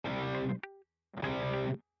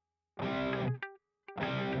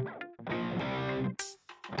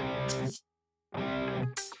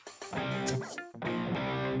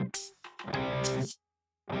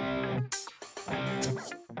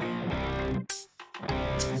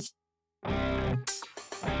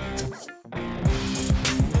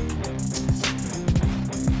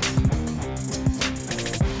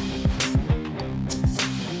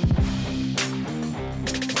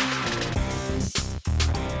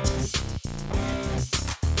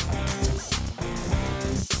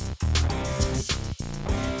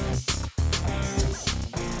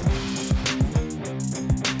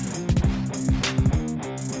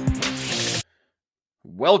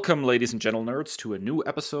Welcome, ladies and gentle nerds, to a new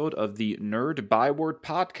episode of the Nerd Byword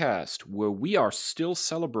podcast, where we are still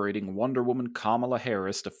celebrating Wonder Woman Kamala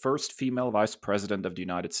Harris, the first female vice president of the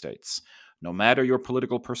United States. No matter your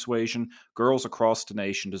political persuasion, girls across the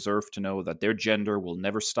nation deserve to know that their gender will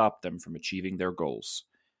never stop them from achieving their goals.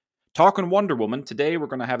 Talking Wonder Woman, today we're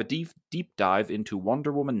going to have a deep dive into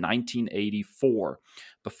Wonder Woman 1984.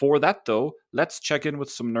 Before that, though, let's check in with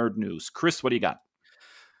some nerd news. Chris, what do you got?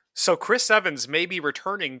 So Chris Evans may be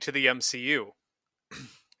returning to the MCU.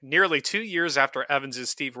 Nearly 2 years after Evans'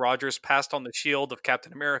 Steve Rogers passed on the shield of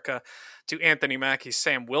Captain America to Anthony Mackie's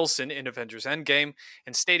Sam Wilson in Avengers Endgame,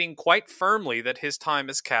 and stating quite firmly that his time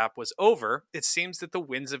as Cap was over, it seems that the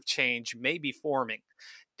winds of change may be forming.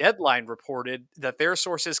 Deadline reported that their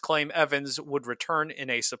sources claim Evans would return in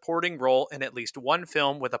a supporting role in at least one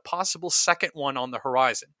film, with a possible second one on the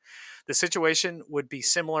horizon. The situation would be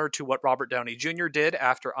similar to what Robert Downey Jr. did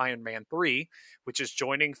after Iron Man 3, which is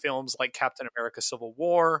joining films like Captain America Civil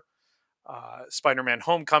War, Spider-Man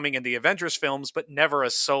Homecoming, and the Avengers films, but never a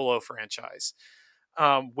solo franchise.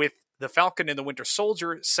 With The Falcon and the Winter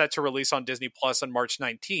Soldier set to release on Disney Plus on March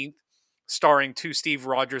 19th, starring two Steve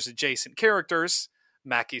Rogers adjacent characters,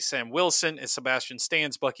 Mackie's Sam Wilson and Sebastian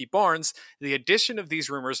Stan's Bucky Barnes, the addition of these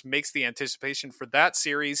rumors makes the anticipation for that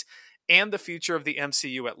series and the future of the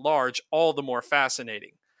MCU at large all the more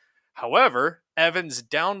fascinating. However, Evans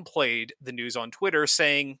downplayed the news on Twitter,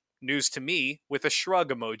 saying, "News to me," with a shrug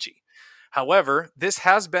emoji. However, this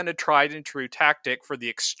has been a tried and true tactic for the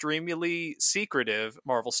extremely secretive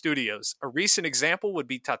Marvel Studios. A recent example would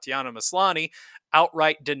be Tatiana Maslany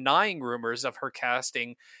outright denying rumors of her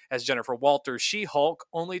casting as Jennifer Walters' She-Hulk,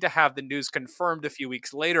 only to have the news confirmed a few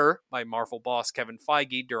weeks later by Marvel boss Kevin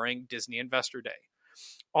Feige during Disney Investor Day.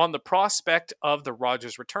 On the prospect of the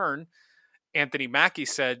Rogers return, Anthony Mackie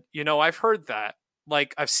said, I've heard that.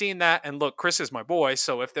 I've seen that, and look, Chris is my boy,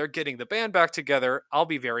 so if they're getting the band back together, I'll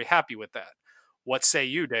be very happy with that. What say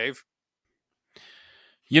you, Dave?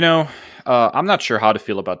 I'm not sure how to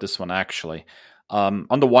feel about this one, actually. On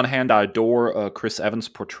the one hand, I adore Chris Evans'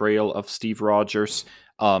 portrayal of Steve Rogers.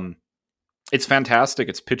 It's fantastic.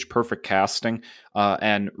 It's pitch-perfect casting,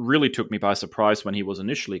 and really took me by surprise when he was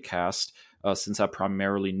initially cast, since I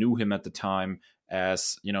primarily knew him at the time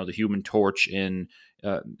as, the Human Torch in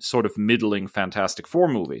sort of middling Fantastic Four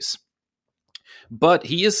movies. But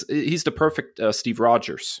he's the perfect Steve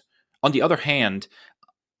Rogers. On the other hand,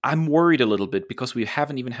 I'm worried a little bit because we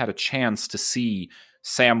haven't even had a chance to see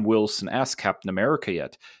Sam Wilson as Captain America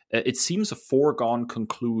yet. It seems a foregone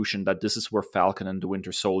conclusion that this is where Falcon and the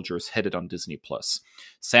Winter Soldier is headed on Disney+.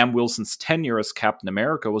 Sam Wilson's tenure as Captain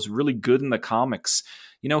America was really good in the comics.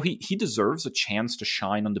 He deserves a chance to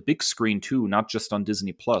shine on the big screen too, not just on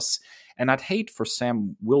Disney+. And I'd hate for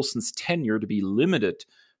Sam Wilson's tenure to be limited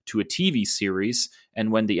to a TV series,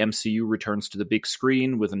 and when the MCU returns to the big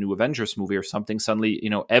screen with a new Avengers movie or something, suddenly,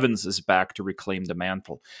 Evans is back to reclaim the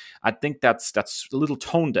mantle. I think that's a little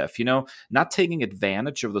tone deaf, not taking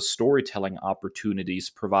advantage of the storytelling opportunities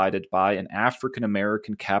provided by an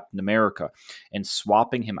African-American Captain America and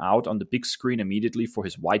swapping him out on the big screen immediately for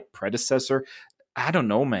his white predecessor. I don't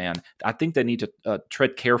know, man. I think they need to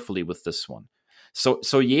tread carefully with this one.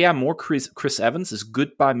 So yeah, more Chris Evans is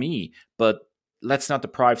good by me, but let's not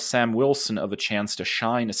deprive Sam Wilson of a chance to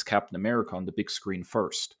shine as Captain America on the big screen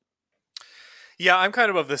first. Yeah, I'm kind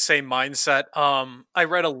of the same mindset. I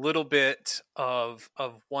read a little bit of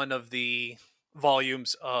one of the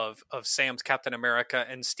volumes of Sam's Captain America,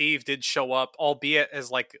 and Steve did show up, albeit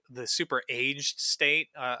as the super aged state.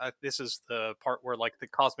 This is the part where the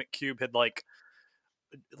Cosmic Cube had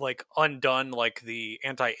undone the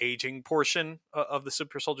anti-aging portion of the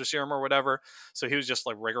super soldier serum or whatever, so he was just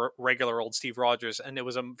regular old Steve Rogers, and it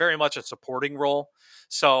was very much a supporting role.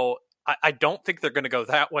 So I don't think they're going to go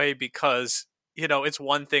that way, because it's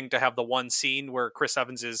one thing to have the one scene where Chris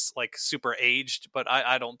Evans is super aged, but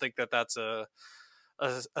I don't think that's a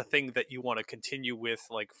thing that you want to continue with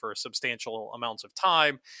for substantial amounts of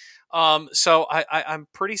time. So I'm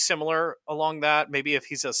pretty similar along that. Maybe if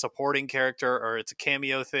he's a supporting character or it's a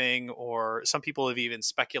cameo thing, or some people have even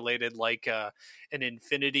speculated an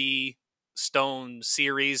Infinity Stone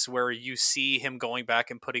series where you see him going back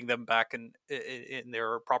and putting them back in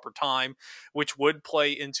their proper time, which would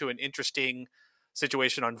play into an interesting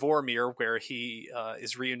situation on Vormir where he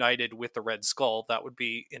is reunited with the Red Skull. That would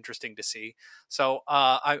be interesting to see. So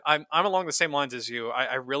I'm along the same lines as you.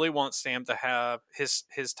 I really want Sam to have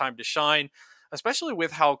his time to shine, especially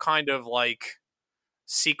with how kind of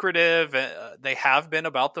secretive they have been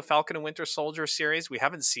about the Falcon and Winter Soldier series. We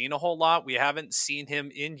haven't seen a whole lot. We haven't seen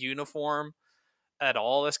him in uniform at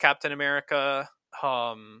all as Captain America.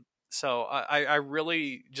 So I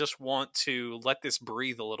really just want to let this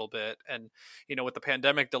breathe a little bit. And, with the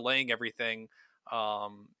pandemic delaying everything,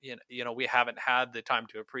 we haven't had the time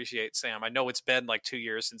to appreciate Sam. I know it's been like 2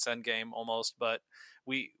 years since Endgame almost, but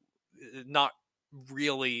we not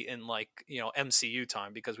really in like, MCU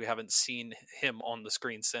time, because we haven't seen him on the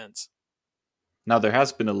screen since. Now, there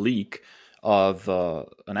has been a leak of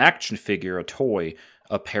an action figure, a toy,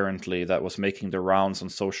 apparently, that was making the rounds on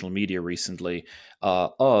social media recently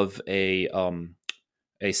of a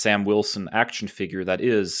Sam Wilson action figure that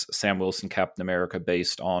is Sam Wilson Captain America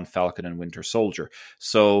based on Falcon and Winter Soldier.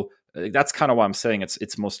 So that's kind of why I'm saying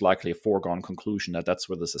it's most likely a foregone conclusion that that's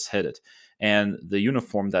where this is headed. And the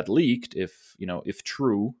uniform that leaked, if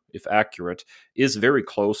true, if accurate, is very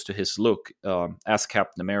close to his look as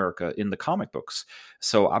Captain America in the comic books.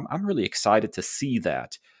 So I'm really excited to see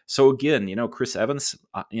that. So again, Chris Evans,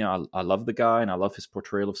 I love the guy and I love his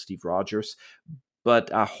portrayal of Steve Rogers,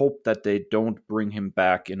 but I hope that they don't bring him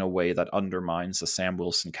back in a way that undermines the Sam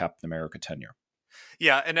Wilson Captain America tenure.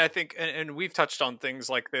 Yeah, and I think, and we've touched on things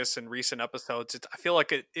like this in recent episodes. I feel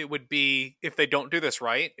like it would be, if they don't do this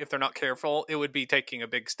right, if they're not careful, it would be taking a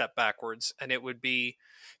big step backwards, and it would be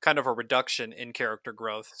kind of a reduction in character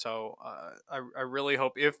growth. So I really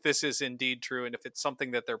hope, if this is indeed true, and if it's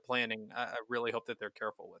something that they're planning, I really hope that they're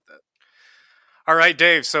careful with it. All right,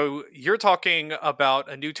 Dave. So you're talking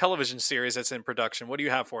about a new television series that's in production. What do you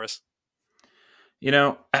have for us?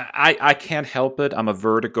 I can't help it. I'm a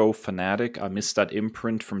Vertigo fanatic. I miss that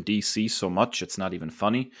imprint from DC so much, it's not even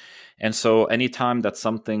funny. And so anytime that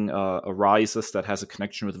something arises that has a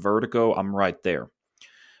connection with Vertigo, I'm right there.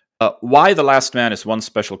 Why the Last Man is one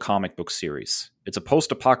special comic book series. It's a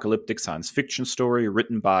post-apocalyptic science fiction story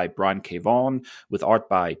written by Brian K. Vaughan with art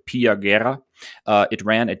by Pia Guerra. It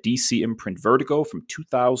ran at DC imprint Vertigo from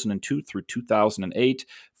 2002 through 2008.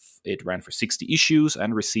 It ran for 60 issues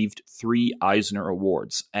and received 3 Eisner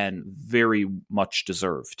Awards, and very much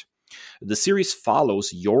deserved. The series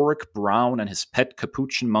follows Yorick Brown and his pet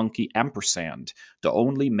capuchin monkey Ampersand, the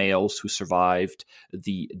only males who survived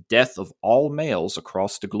the death of all males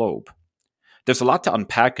across the globe. There's a lot to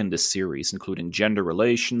unpack in this series, including gender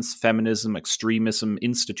relations, feminism, extremism,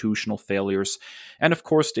 institutional failures, and of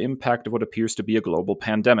course the impact of what appears to be a global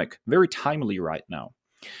pandemic. Very timely right now.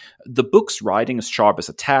 The book's writing is sharp as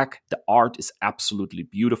a tack. The art is absolutely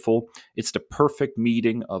beautiful. It's the perfect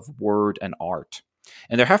meeting of word and art.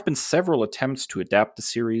 And there have been several attempts to adapt the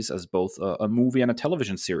series as both a movie and a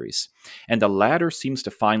television series. And the latter seems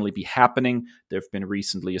to finally be happening. There have been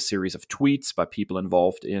recently a series of tweets by people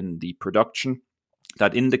involved in the production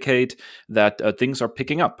that indicate that things are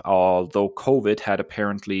picking up, although COVID had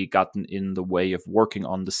apparently gotten in the way of working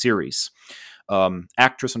on the series.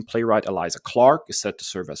 Actress and playwright Eliza Clark is set to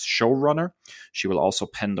serve as showrunner. She will also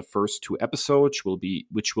pen the first 2 episodes,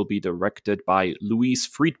 which will be directed by Louise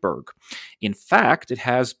Friedberg. In fact, it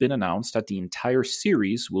has been announced that the entire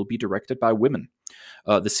series will be directed by women.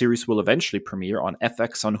 The series will eventually premiere on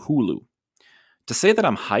FX on Hulu. To say that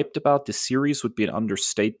I'm hyped about this series would be an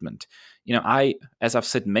understatement. As I've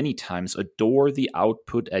said many times, adore the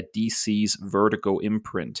output at DC's Vertigo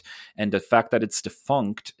imprint, and the fact that it's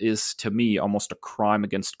defunct is, to me, almost a crime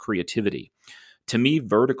against creativity. To me,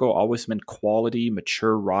 Vertigo always meant quality,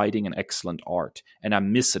 mature writing, and excellent art, and I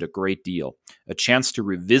miss it a great deal. A chance to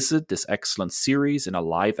revisit this excellent series in a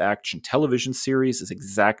live-action television series is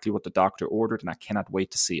exactly what the Doctor ordered, and I cannot wait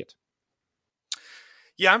to see it.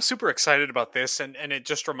 Yeah, I'm super excited about this, and it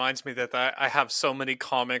just reminds me that I have so many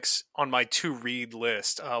comics on my to-read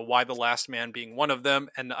list, Why the Last Man being one of them,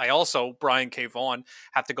 and I also, Brian K. Vaughan,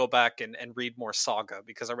 have to go back and read more Saga,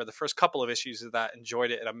 because I read the first couple of issues of that,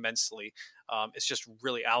 enjoyed it immensely. It's just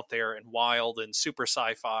really out there and wild and super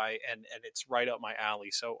sci-fi, and it's right up my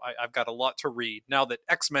alley, so I've got a lot to read. Now that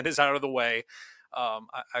X-Men is out of the way,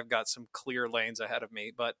 I've got some clear lanes ahead of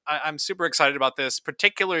me, but I'm super excited about this,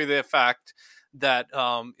 particularly the fact that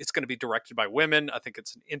it's going to be directed by women. I think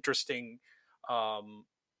it's an interesting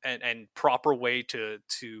and proper way to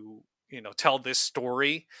tell this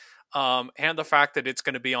story, and the fact that it's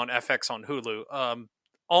going to be on FX on Hulu.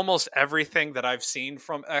 Almost everything that I've seen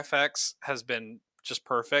from FX has been just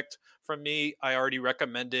perfect from me. I already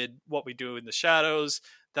recommended What We Do in the Shadows.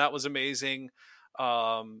 That was amazing.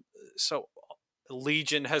 So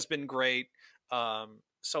Legion has been great.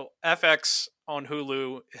 So FX on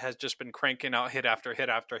Hulu has just been cranking out hit after hit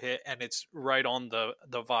after hit, and it's right on the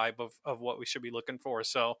vibe of what we should be looking for.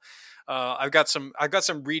 So I've got some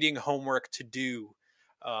reading homework to do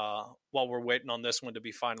while we're waiting on this one to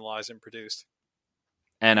be finalized and produced.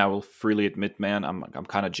 And I will freely admit, man, I'm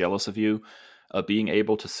kind of jealous of you. being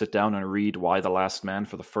able to sit down and read Y the Last Man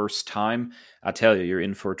for the first time, I tell you, you're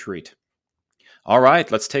in for a treat. All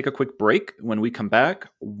right, let's take a quick break. When we come back,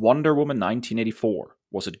 Wonder Woman 1984.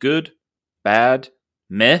 Was it good? Bad?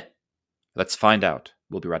 Meh? Let's find out.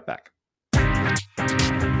 We'll be right back.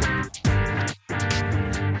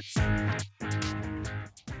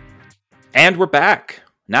 And we're back.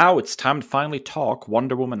 Now it's time to finally talk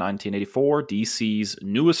Wonder Woman 1984, DC's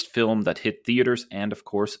newest film that hit theaters and, of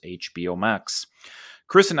course, HBO Max.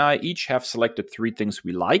 Chris and I each have selected 3 things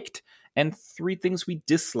we liked and 3 things we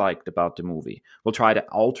disliked about the movie. We'll try to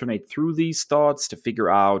alternate through these thoughts to figure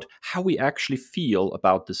out how we actually feel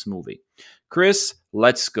about this movie. Chris,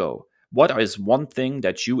 let's go. What is one thing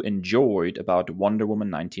that you enjoyed about Wonder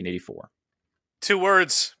Woman 1984? 2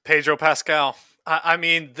 words, Pedro Pascal. I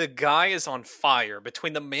mean, the guy is on fire.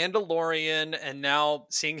 Between The Mandalorian and now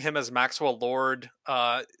seeing him as Maxwell Lord,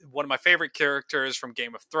 one of my favorite characters from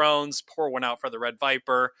Game of Thrones, pour one out for the Red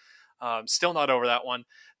Viper. Still not over that one.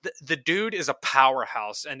 The dude is a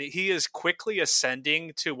powerhouse, and he is quickly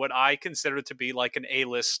ascending to what I consider to be like an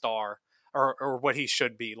A-list star. Or what he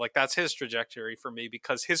should be. Like, that's his trajectory for me,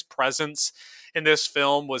 because his presence in this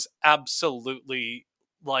film was absolutely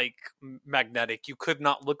like magnetic. You could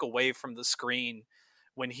not look away from the screen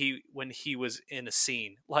when he was in a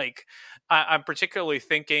scene. Like, I'm particularly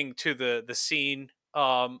thinking to the scene.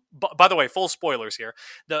 By the way, full spoilers here.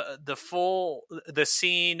 The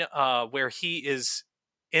scene where he is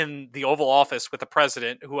in the Oval Office with the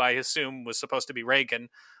president, who I assume was supposed to be Reagan.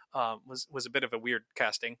 Was a bit of a weird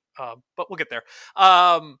casting, but we'll get there.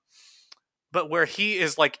 But where he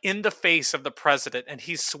is like in the face of the president and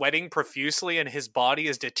he's sweating profusely and his body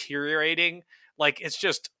is deteriorating, like, it's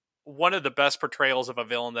just one of the best portrayals of a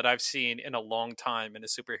villain that I've seen in a long time in a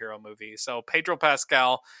superhero movie. So Pedro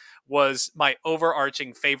Pascal was my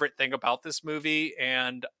overarching favorite thing about this movie,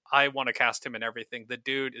 and I want to cast him in everything. The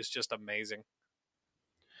dude is just amazing.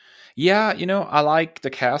 Yeah, I like the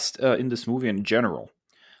cast in this movie in general.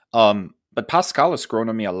 But Pascal has grown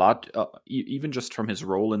on me a lot, even just from his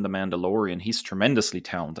role in The Mandalorian. He's tremendously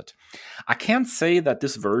talented. I can't say that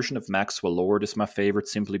this version of Maxwell Lord is my favorite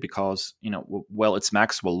simply because, well, it's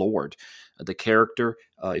Maxwell Lord. The character,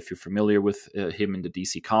 if you're familiar with him in the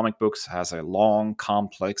DC comic books, has a long,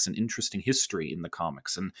 complex, and interesting history in the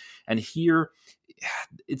comics. And here,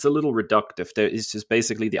 it's a little reductive. It's just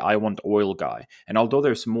basically the I want oil guy. And although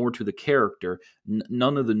there's more to the character,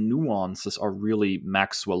 none of the nuances are really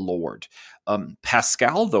Maxwell Lord.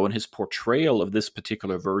 Pascal, though, in his portrayal of this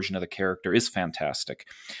particular version of the character is fantastic.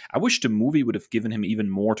 I wish the movie would have given him even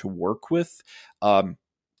more to work with.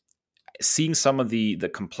 Seeing some of the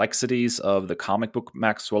complexities of the comic book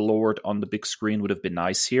Maxwell Lord on the big screen would have been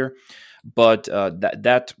nice here. But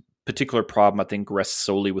that particular problem, I think, rests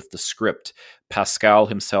solely with the script. Pascal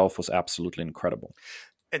himself was absolutely incredible.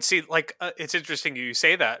 And see, like, it's interesting you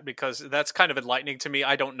say that, because that's kind of enlightening to me.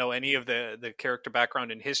 I don't know any of the character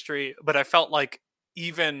background and history, but I felt like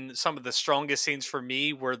even some of the strongest scenes for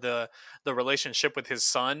me were the relationship with his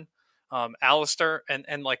son, Alistair,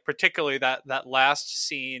 and like particularly that last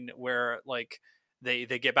scene where like they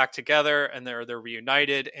get back together and they're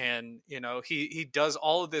reunited, and he does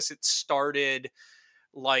all of this. It started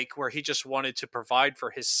like where he just wanted to provide for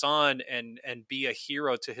his son and be a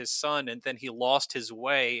hero to his son, and then he lost his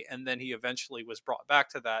way, and then he eventually was brought back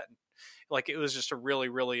to that. Like, it was just a really,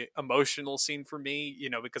 really emotional scene for me,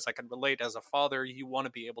 because I can relate. As a father, you want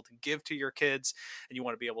to be able to give to your kids, and you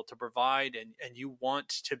want to be able to provide, and you want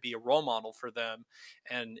to be a role model for them,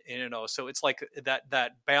 and so it's like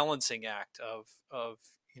that balancing act of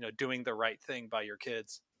doing the right thing by your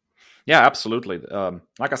kids. Yeah, absolutely.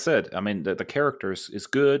 Like I said, I mean, the character is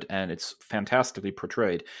good and it's fantastically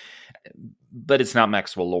portrayed, but it's not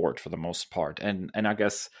Maxwell Lord for the most part. And I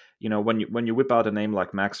guess when you whip out a name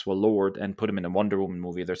like Maxwell Lord and put him in a Wonder Woman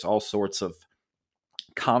movie, there's all sorts of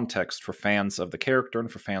context for fans of the character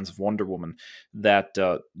and for fans of Wonder Woman that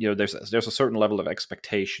there's a certain level of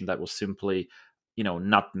expectation that was simply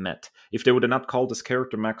not met. If they would have not called this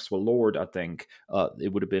character Maxwell Lord, I think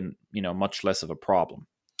it would have been much less of a problem.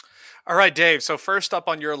 All right, Dave. So first up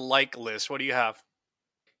on your like list, what do you have?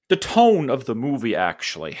 The tone of the movie,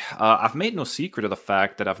 actually. I've made no secret of the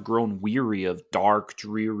fact that I've grown weary of dark,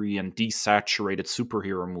 dreary, and desaturated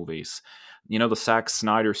superhero movies. The Zack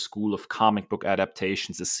Snyder school of comic book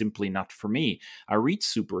adaptations is simply not for me. I read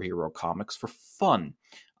superhero comics for fun.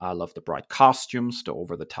 I love the bright costumes, the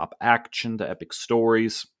over-the-top action, the epic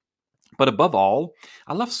stories. But above all,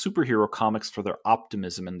 I love superhero comics for their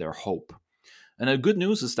optimism and their hope. And the good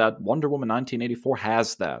news is that Wonder Woman 1984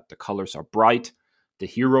 has that. The colors are bright, The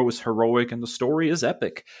hero is heroic and the story is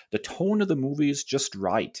epic. The tone of the movie is just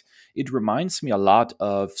right. It reminds me a lot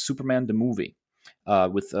of Superman the movie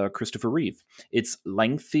with Christopher Reeve. It's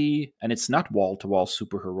lengthy and it's not wall to wall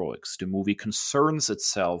superheroics. The movie concerns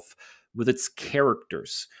itself with its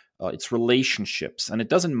characters, its relationships, and it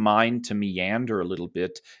doesn't mind to meander a little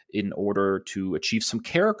bit in order to achieve some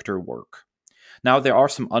character work. Now, there are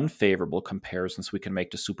some unfavorable comparisons we can make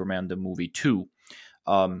to Superman the movie too.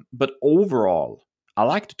 But overall, I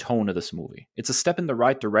like the tone of this movie. It's a step in the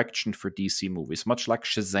right direction for DC movies, much like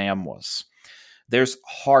Shazam was. There's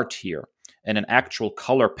heart here and an actual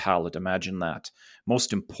color palette, imagine that.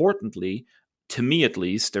 Most importantly, to me at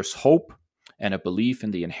least, there's hope and a belief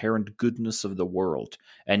in the inherent goodness of the world.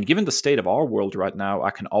 And given the state of our world right now,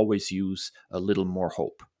 I can always use a little more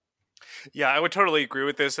hope. Yeah, I would totally agree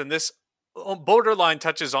with this. And this borderline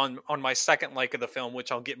touches on my second like of the film,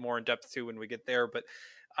 which I'll get more in depth to when we get there. But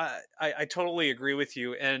I totally agree with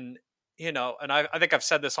you. And, you know, and I think I've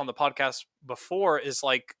said this on the podcast before, is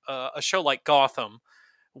like a show like Gotham,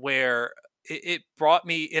 where it brought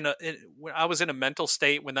me when I was in a mental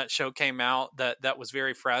state when that show came out that was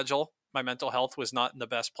very fragile. My mental health was not in the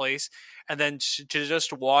best place. And then to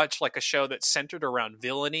just watch like a show that's centered around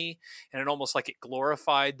villainy, and it almost like it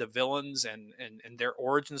glorified the villains and their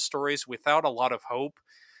origin stories without a lot of hope.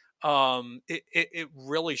 It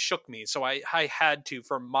really shook me. So I had to,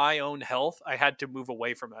 for my own health, I had to move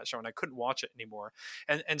away from that show, and I couldn't watch it anymore.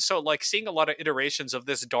 And so like seeing a lot of iterations of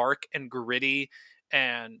this dark and gritty,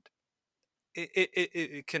 and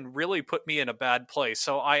it can really put me in a bad place.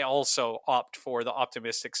 So I also opt for the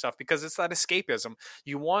optimistic stuff because it's that escapism.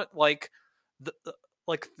 You want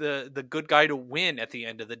the good guy to win at the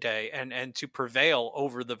end of the day, and to prevail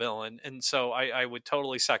over the villain. And so I would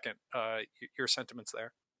totally second your sentiments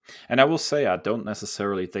there. And I will say, I don't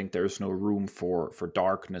necessarily think there's no room for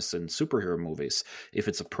darkness in superhero movies if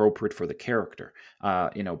it's appropriate for the character.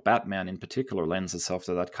 Batman in particular lends itself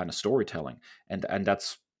to that kind of storytelling, and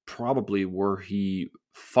that's probably where he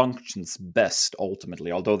functions best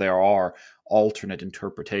ultimately. Although there are alternate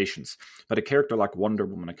interpretations, but a character like Wonder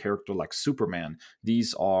Woman, a character like Superman,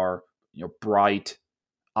 these are bright,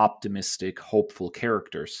 optimistic, hopeful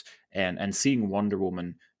characters, and seeing Wonder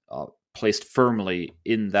Woman placed firmly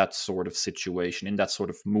in that sort of situation, in that sort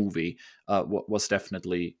of movie, was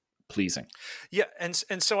definitely pleasing. Yeah, and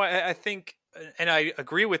so I think, and I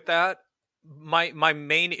agree with that. My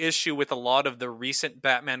main issue with a lot of the recent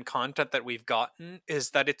Batman content that we've gotten is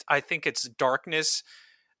that I think it's darkness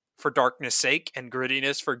for darkness sake and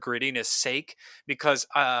grittiness for grittiness sake, because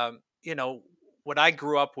when I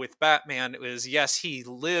grew up with Batman, it was, yes, he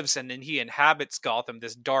lives and then he inhabits Gotham,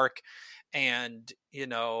 this dark and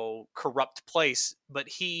corrupt place, but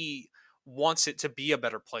he wants it to be a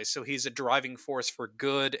better place. So he's a driving force for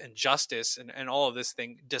good and justice and all of this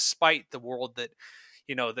thing, despite the world that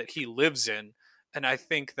that he lives in. And I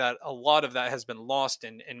think that a lot of that has been lost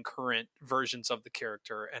in current versions of the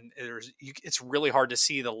character, and it's really hard to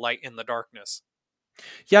see the light in the darkness.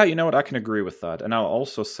 Yeah, you know what? I can agree with that. And I'll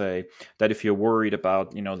also say that if you're worried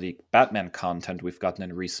about, the Batman content we've gotten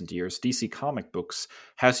in recent years, DC Comic Books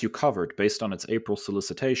has you covered based on its April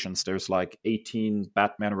solicitations. There's like 18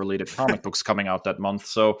 Batman-related comic books coming out that month.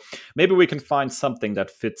 So maybe we can find something that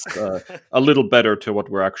fits a little better to what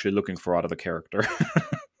we're actually looking for out of the character.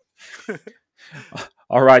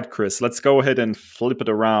 All right, Chris, let's go ahead and flip it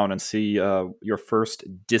around and see your first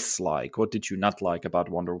dislike. What did you not like about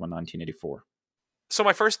Wonder Woman 1984? So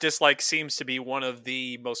my first dislike seems to be one of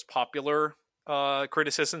the most popular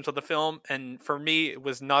criticisms of the film, and for me, it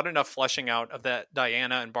was not enough fleshing out of that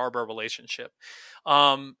Diana and Barbara relationship.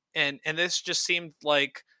 And this just seemed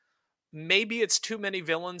like maybe it's too many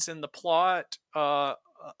villains in the plot of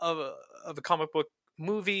a comic book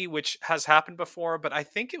movie, which has happened before, but I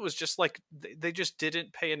think it was just like they just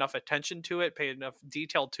didn't pay enough attention to it, pay enough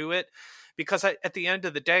detail to it, because at the end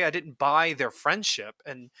of the day, I didn't buy their friendship.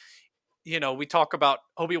 And we talk about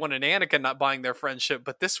Obi-Wan and Anakin not buying their friendship,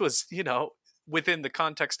 but this was, within the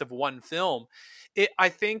context of one film. I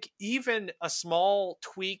think even a small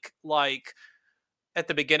tweak, like at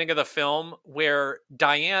the beginning of the film, where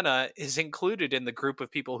Diana is included in the group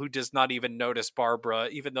of people who does not even notice Barbara,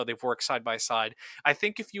 even though they've worked side by side. I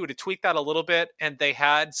think if you would have tweaked that a little bit and they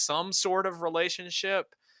had some sort of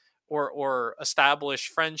relationship, or establish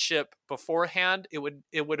friendship beforehand, it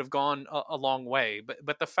would have gone a long way.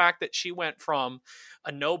 But the fact that she went from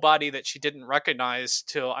a nobody that she didn't recognize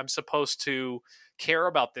to, I'm supposed to care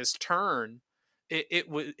about this turn,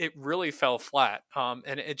 it really fell flat.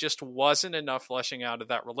 And it just wasn't enough fleshing out of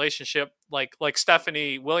that relationship. Like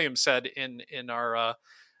Stephanie Williams said in our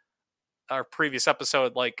previous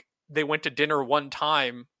episode, like, they went to dinner one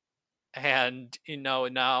time, and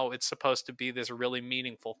now it's supposed to be this really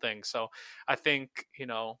meaningful thing. So I think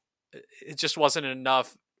it just wasn't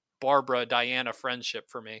enough Barbara Diana friendship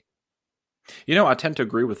for me. I tend to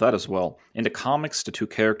agree with that as well. In the comics, the two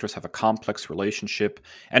characters have a complex relationship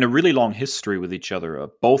and a really long history with each other,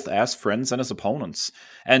 both as friends and as opponents.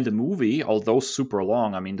 And the movie, although super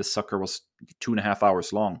long, I mean, the sucker was 2.5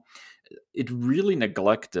 hours long, it really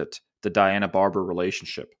neglected the Diana Barbara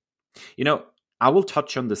relationship. You know, I will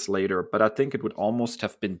touch on this later, but I think it would almost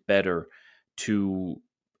have been better to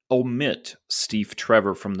omit Steve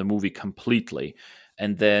Trevor from the movie completely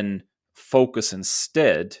and then focus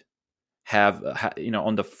instead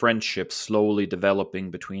on the friendship slowly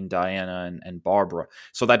developing between Diana and Barbara,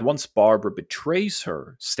 so that once Barbara betrays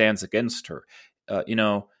her, stands against her, uh, you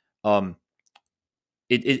know um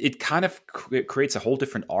it kind of creates a whole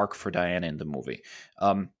different arc for Diana in the movie.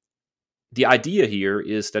 The idea here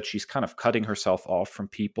is that she's kind of cutting herself off from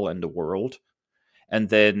people and the world, and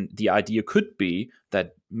then the idea could be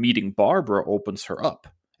that meeting Barbara opens her up,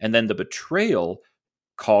 and then the betrayal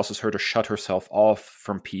causes her to shut herself off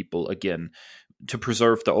from people again, to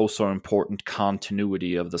preserve the also important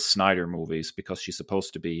continuity of the Snyder movies, because she's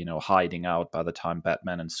supposed to be, hiding out by the time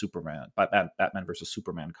Batman versus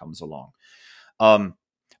Superman comes along. Um,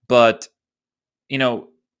 but you know,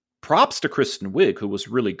 props to Kristen Wiig, who was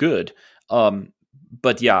really good.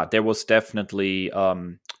 But yeah, there was definitely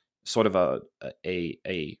sort of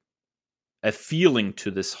a feeling to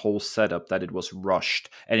this whole setup that it was rushed.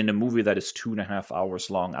 And in a movie that is 2.5 hours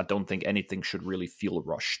long, I don't think anything should really feel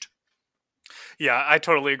rushed. Yeah, I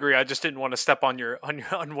totally agree. I just didn't want to step on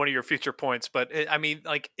on one of your future points, but I mean,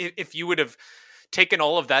 like if you would have taken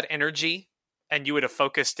all of that energy and you would have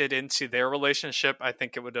focused it into their relationship, I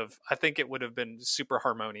think it would have been super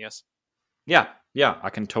harmonious. Yeah, I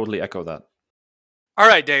can totally echo that. All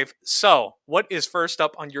right, Dave. So, what is first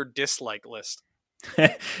up on your dislike list?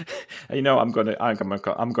 I'm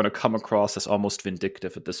gonna come across as almost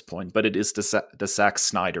vindictive at this point, but it is the Zack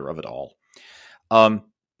Snyder of it all. Um,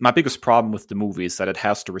 my biggest problem with the movie is that it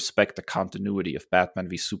has to respect the continuity of Batman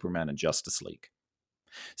v Superman and Justice League.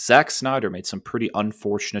 Zack Snyder made some pretty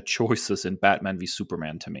unfortunate choices in Batman v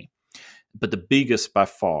Superman to me, but the biggest by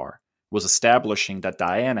far was establishing that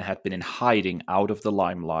Diana had been in hiding out of the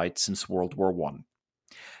limelight since World War One.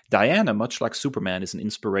 Diana, much like Superman, is an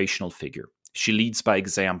inspirational figure. She leads by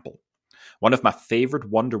example. One of my favorite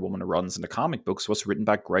Wonder Woman runs in the comic books was written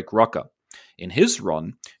by Greg Rucka. In his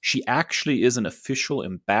run, she actually is an official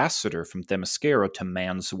ambassador from Themyscira to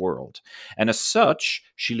man's world. And as such,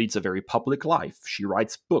 she leads a very public life. She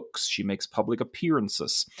writes books, she makes public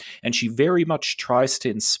appearances, and she very much tries to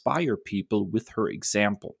inspire people with her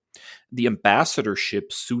example. The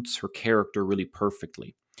ambassadorship suits her character really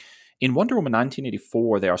perfectly. In Wonder Woman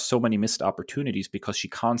 1984, there are so many missed opportunities because she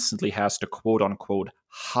constantly has to quote unquote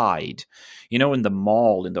hide. In the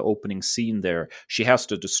mall, in the opening scene there, she has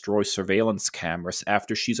to destroy surveillance cameras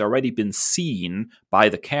after she's already been seen by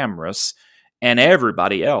the cameras and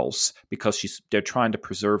everybody else, because they're trying to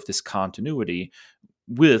preserve this continuity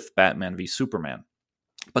with Batman v Superman.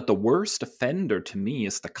 But the worst offender to me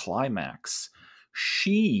is the climax.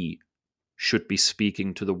 She should be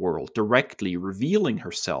speaking to the world directly, revealing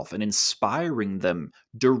herself and inspiring them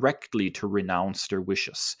directly to renounce their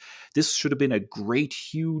wishes. This should have been a great,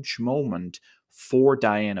 huge moment for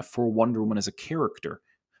Diana, for Wonder Woman as a character,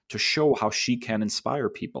 to show how she can inspire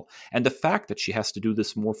people. And the fact that she has to do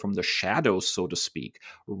this more from the shadows, so to speak,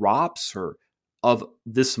 robs her of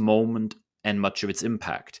this moment and much of its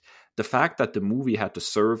impact. The fact that the movie had to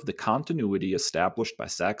serve the continuity established by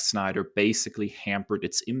Zack Snyder basically hampered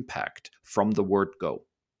its impact from the word go.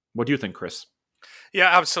 What do you think, Chris? Yeah,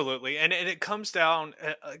 absolutely. And it comes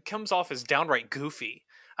off as downright goofy.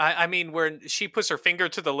 I mean, where she puts her finger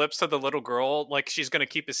to the lips of the little girl, like she's going to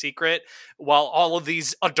keep a secret while all of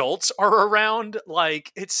these adults are around.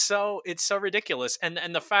 Like it's so ridiculous.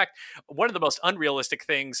 And the fact, one of the most unrealistic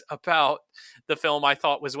things about the film, I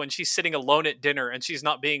thought, was when she's sitting alone at dinner and she's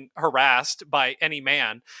not being harassed by any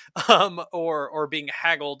man, or being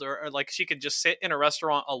haggled, or like she could just sit in a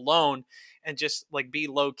restaurant alone and just like be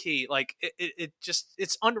low key. Like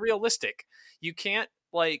it's unrealistic. You can't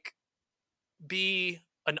like be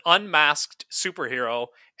an unmasked superhero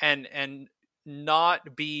and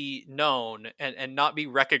not be known and not be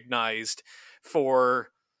recognized for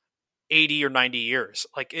 80 or 90 years.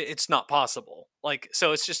 Like it's not possible. Like,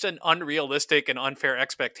 so it's just an unrealistic and unfair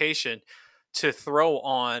expectation to throw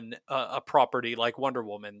on a property like Wonder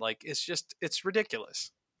Woman. Like it's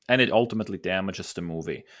ridiculous. And it ultimately damages the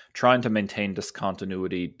movie. Trying to maintain this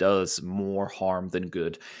continuity does more harm than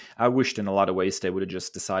good. I wished in a lot of ways they would have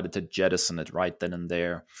just decided to jettison it right then and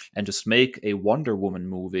there and just make a Wonder Woman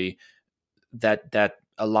movie that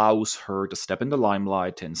allows her to step in the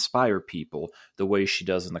limelight to inspire people the way she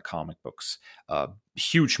does in the comic books.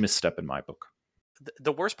 Huge misstep in my book.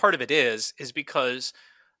 The worst part of it is because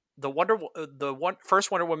the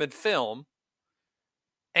first Wonder Woman film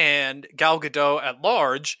and Gal Gadot at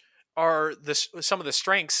large are some of the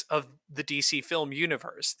strengths of the DC film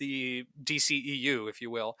universe, the DCEU, if you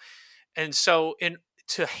will. And so, in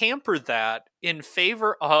to hamper that in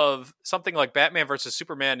favor of something like Batman versus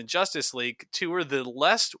Superman and Justice League, two of the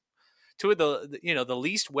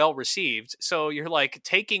least well received. So you're like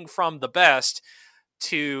taking from the best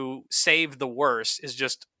to save the worst is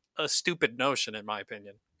just a stupid notion, in my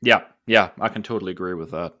opinion. Yeah, I can totally agree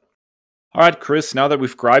with that. All right, Chris, now that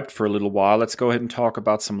we've griped for a little while, let's go ahead and talk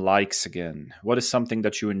about some likes again. What is something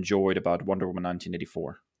that you enjoyed about Wonder Woman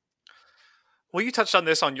 1984? Well, you touched on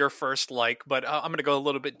this on your first like, but I'm going to go a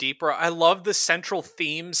little bit deeper. I love the central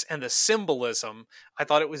themes and the symbolism. I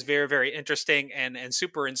thought it was very, very interesting and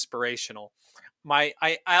super inspirational.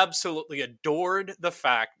 I absolutely adored the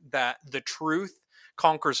fact that the truth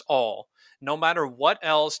conquers all. No matter what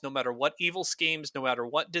else, no matter what evil schemes, no matter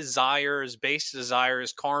what desires, base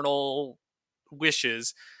desires, carnal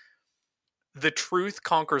wishes, the truth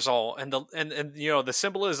conquers all. And the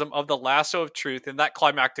symbolism of the lasso of truth in that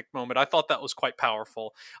climactic moment, I thought that was quite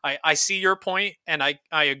powerful. I see your point, and I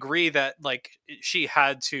agree that like she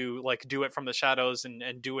had to like do it from the shadows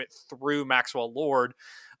and do it through Maxwell Lord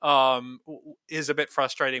is a bit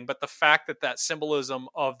frustrating, but the fact that that symbolism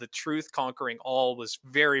of the truth conquering all was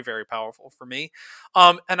very, very powerful for me.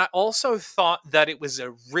 And I also thought that it was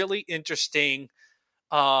a really interesting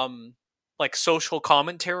um like social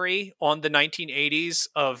commentary on the 1980s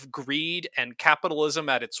of greed and capitalism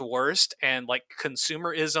at its worst, and like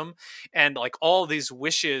consumerism and like all these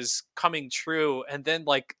wishes coming true, and then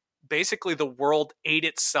like basically the world ate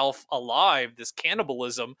itself alive, this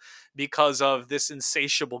cannibalism, because of this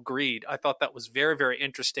insatiable greed. I thought that was very, very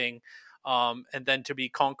interesting. And then to be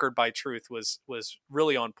conquered by truth was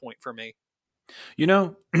really on point for me. You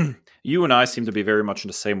know, you and I seem to be very much in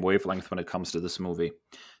the same wavelength when it comes to this movie.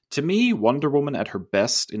 To me, Wonder Woman at her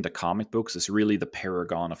best in the comic books is really the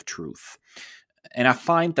paragon of truth. And I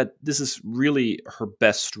find that this is really her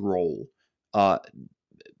best role uh,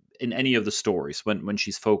 in any of the stories when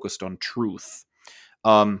she's focused on truth.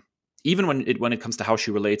 Um, Even when it comes to how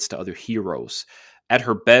she relates to other heroes, at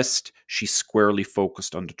her best, she's squarely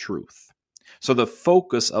focused on the truth. So the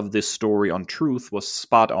focus of this story on truth was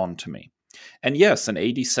spot on to me. And yes, an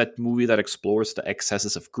 80s set movie that explores the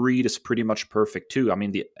excesses of greed is pretty much perfect too. I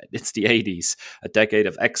mean, it's the 80s, a decade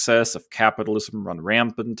of excess, of capitalism run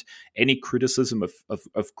rampant. Any criticism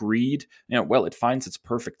of greed, well, it finds its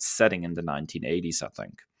perfect setting in the 1980s, I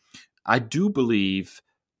think. I do believe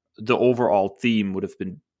the overall theme would have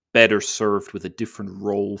been better served with a different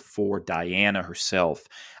role for Diana herself.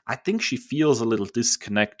 I think she feels a little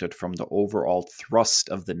disconnected from the overall thrust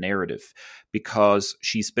of the narrative because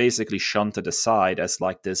she's basically shunted aside as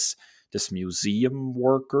like this museum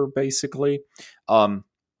worker, basically. Um,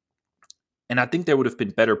 and I think there would have been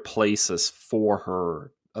better places for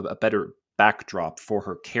her, a better backdrop for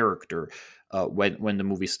her character when the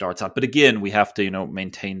movie starts out. But again, we have to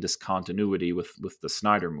maintain this continuity with the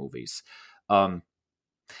Snyder movies. Um,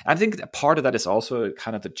 I think that part of that is also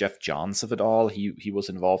kind of the Jeff Johns of it all. He was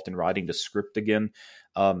involved in writing the script again.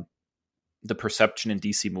 Um, the perception in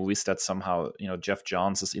DC movies that somehow Jeff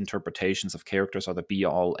Johns' interpretations of characters are the be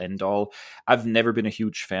all end all. I've never been a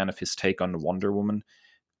huge fan of his take on Wonder Woman.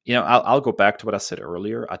 I'll go back to what I said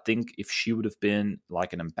earlier. I think if she would have been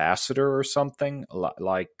like an ambassador or something,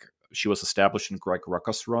 like she was established in Greg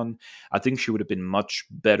Rucka's run, I think she would have been much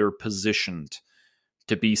better positioned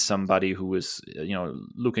to be somebody who is,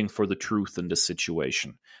 looking for the truth in this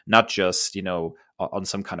situation, not just, on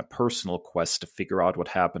some kind of personal quest to figure out what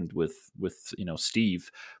happened with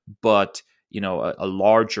Steve, but a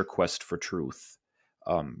larger quest for truth,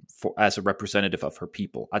 for as a representative of her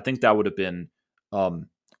people. I think that would have been um,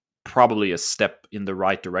 probably a step in the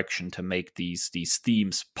right direction to make these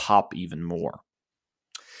themes pop even more.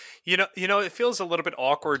 It feels a little bit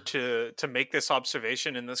awkward to make this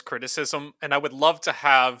observation and this criticism, and I would love to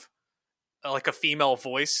have like a female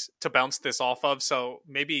voice to bounce this off of. So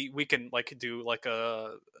maybe we can like do like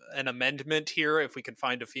an amendment here if we can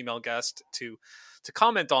find a female guest to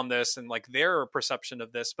comment on this and like their perception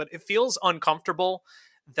of this. But it feels uncomfortable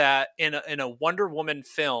that in a Wonder Woman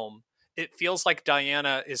film it feels like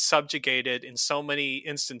Diana is subjugated in so many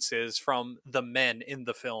instances from the men in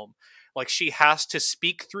the film. Like she has to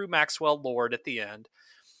speak through Maxwell Lord at the end.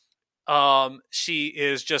 She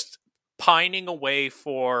is just pining away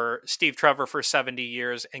for Steve Trevor for 70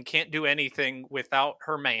 years and can't do anything without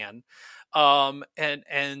her man.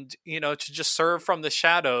 And you know, to just serve from the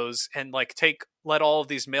shadows and like let all of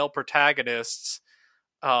these male protagonists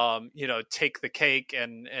you know, take the cake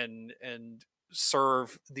and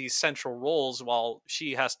serve these central roles while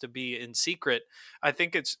she has to be in secret. I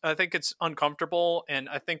think it's uncomfortable, and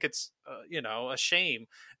I think it's you know, a shame,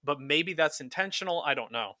 but maybe that's intentional. I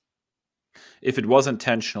don't know. If it was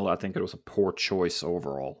intentional, I think it was a poor choice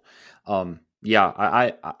overall.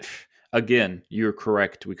 Yeah, again, you're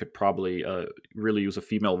correct. We could probably really use a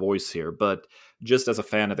female voice here, but just as a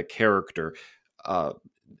fan of the character, uh,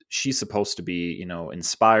 she's supposed to be, you know,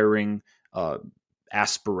 inspiring, uh,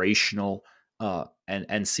 aspirational,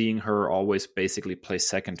 and seeing her always basically play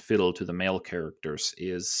second fiddle to the male characters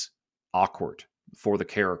is awkward for the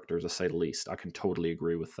character, to say the least. I can totally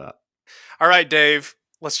agree with that. All right, Dave,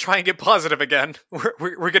 let's try and get positive again.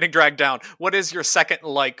 We're getting dragged down. What is your second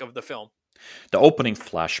like of the film? The opening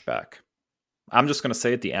flashback. I'm just going to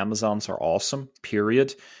say it, the Amazons are awesome,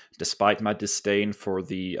 period. Despite my disdain for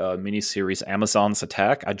the miniseries Amazons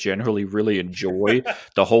Attack, I generally really enjoy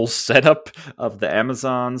the whole setup of the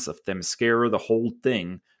Amazons, of Themyscira, the whole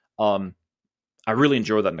thing. Um, I really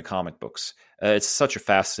enjoy that in the comic books. It's such a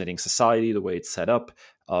fascinating society, the way it's set up,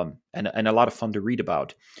 and a lot of fun to read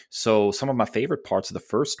about. So some of my favorite parts of the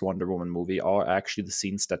first Wonder Woman movie are actually the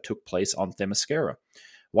scenes that took place on Themyscira.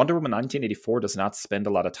 Wonder Woman 1984 does not spend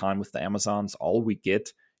a lot of time with the Amazons. All we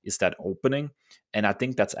get is that opening, and I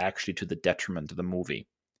think that's actually to the detriment of the movie.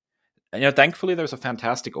 And, you know, thankfully, there's a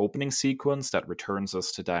fantastic opening sequence that returns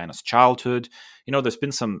us to Diana's childhood. You know, there's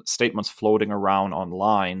been some statements floating around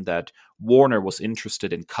online that Warner was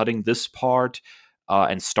interested in cutting this part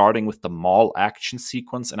and starting with the mall action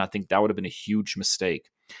sequence, and I think that would have been a huge mistake.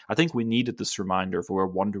 I think we needed this reminder of where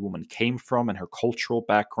Wonder Woman came from and her cultural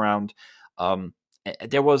background. Um,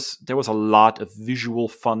 there was a lot of visual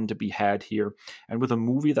fun to be had here, and with a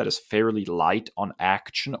movie that is fairly light on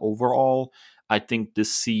action overall, I think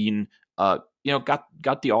this scene you know,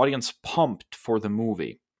 got the audience pumped for the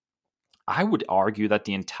movie. I would argue that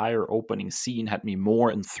the entire opening scene had me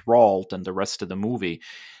more enthralled than the rest of the movie.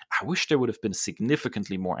 I wish there would have been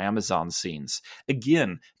significantly more Amazon scenes.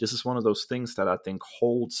 Again, this is one of those things that I think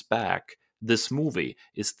holds back this movie,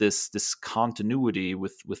 is this continuity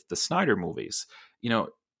with the Snyder movies. You know,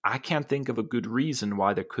 I can't think of a good reason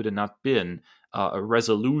why there could have not been a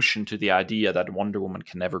resolution to the idea that Wonder Woman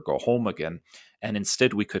can never go home again, and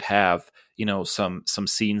instead we could have, you know, some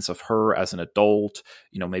scenes of her as an adult,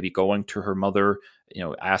 you know, maybe going to her mother, you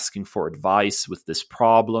know, asking for advice with this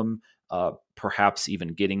problem, perhaps even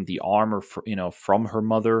getting the armor you know, from her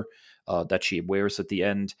mother that she wears at the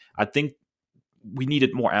end. I think we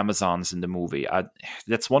needed more Amazons in the movie.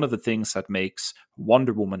 That's one of the things that makes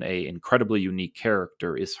Wonder Woman a incredibly unique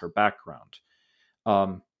character, is her background.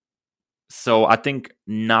 Um, so I think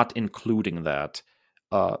not including that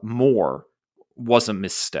more was a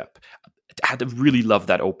misstep. I really love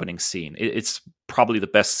that opening scene. It's probably the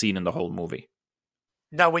best scene in the whole movie.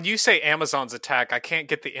 Now, when you say Amazon's attack, I can't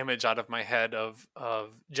get the image out of my head of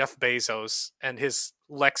Jeff Bezos and his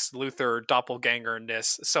Lex Luthor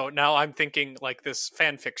doppelganger-ness. So now I'm thinking like this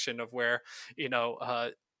fan fiction of where, you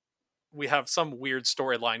know, we have some weird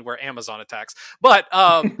storyline where Amazon attacks. But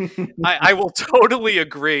I will totally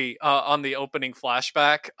agree on the opening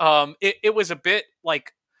flashback. It was a bit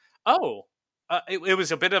like, oh, it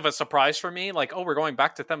was a bit of a surprise for me. Like, oh, we're going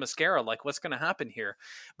back to Themyscira. Like, what's going to happen here?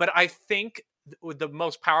 But I think the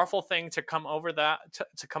most powerful thing to come over that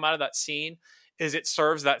to come out of that scene is it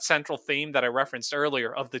serves that central theme that I referenced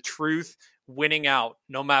earlier of the truth winning out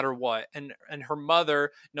no matter what, and her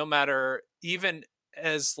mother, no matter even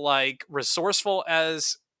as like resourceful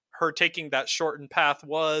as her taking that shortened path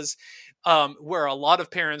was, where a lot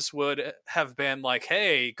of parents would have been like,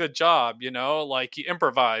 hey, good job, you know, like you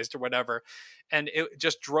improvised or whatever, and it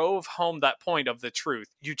just drove home that point of the truth.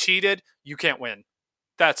 You cheated, you can't win.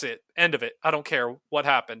 That's it, end of it. I don't care what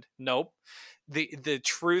happened. Nope. The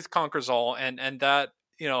truth conquers all, and that,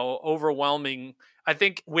 you know, overwhelming. I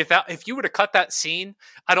think without, if you would have cut that scene,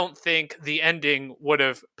 I don't think the ending would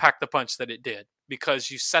have packed the punch that it did,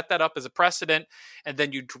 because you set that up as a precedent and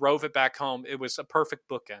then you drove it back home. It was a perfect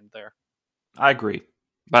bookend there. I agree,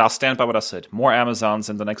 but I'll stand by what I said. More Amazons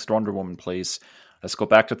in the next Wonder Woman, please. Let's go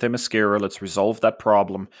back to Themyscira. Let's resolve that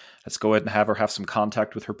problem. Let's go ahead and have her have some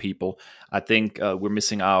contact with her people. I think we're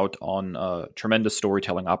missing out on tremendous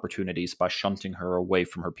storytelling opportunities by shunting her away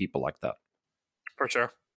from her people like that. For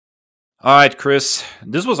sure. All right, Chris,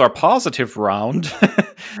 this was our positive round.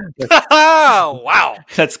 Wow.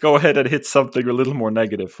 Let's go ahead and hit something a little more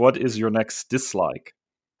negative. What is your next dislike?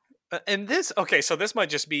 And this, okay, so this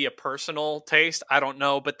might just be a personal taste. I don't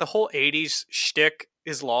know, but the whole 80s shtick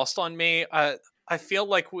is lost on me. I feel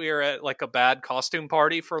like we're at like a bad costume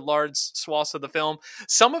party for large swaths of the film.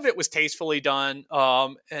 Some of it was tastefully done,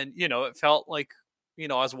 and it felt like I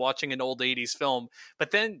was watching an old 80s film.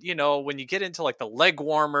 But then when you get into like the leg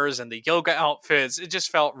warmers and the yoga outfits, it just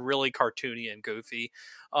felt really cartoony and goofy.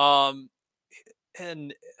 And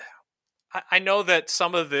I know that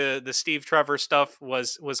some of the Steve Trevor stuff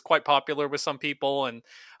was quite popular with some people, and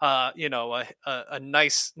a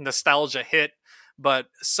nice nostalgia hit. But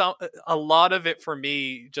a lot of it for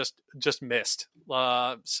me just missed.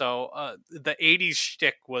 So the 80s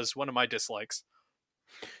shtick was one of my dislikes.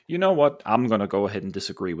 You know what? I'm going to go ahead and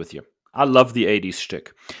disagree with you. I love the 80s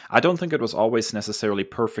shtick. I don't think it was always necessarily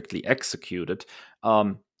perfectly executed,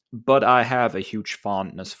 but I have a huge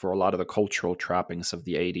fondness for a lot of the cultural trappings of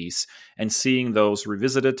the 80s, and seeing those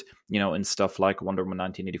revisited, in stuff like Wonder Woman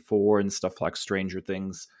 1984 and stuff like Stranger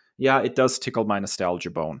Things, yeah, it does tickle my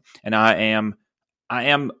nostalgia bone. And I am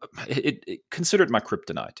it considered my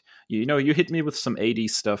kryptonite. You hit me with some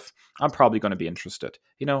 80s stuff, I'm probably going to be interested.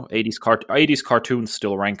 80s cartoons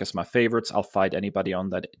still rank as my favorites. I'll fight anybody on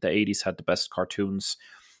that. The 80s had the best cartoons.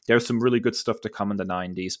 There's some really good stuff to come in the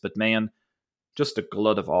 90s, but man, just a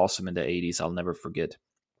glut of awesome in the 80s I'll never forget.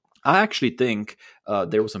 I actually think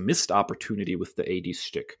there was a missed opportunity with the 80s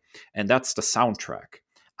shtick, and that's the soundtrack.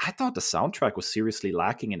 I thought the soundtrack was seriously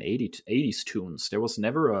lacking in 80s tunes. There was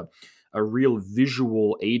never a real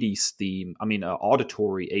visual 80s theme,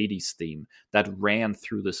 auditory 80s theme that ran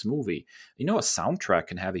through this movie. A soundtrack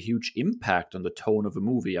can have a huge impact on the tone of a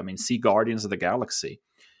movie. See Guardians of the Galaxy.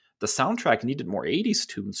 The soundtrack needed more 80s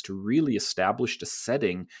tunes to really establish the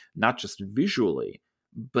setting, not just visually,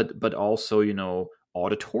 but also,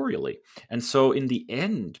 auditorially. And so in the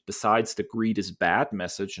end, besides the greed is bad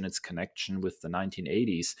message and its connection with the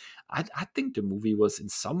 1980s, I think the movie was in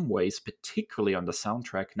some ways, particularly on the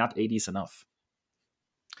soundtrack, not 80s enough.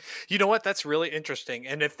 You know what? That's really interesting.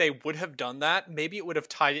 And if they would have done that, maybe it would have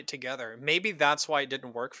tied it together. Maybe that's why it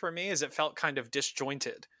didn't work for me, is it felt kind of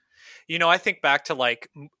disjointed. I think back to like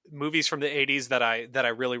movies from the 80s that I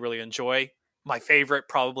really, really enjoy. My favorite,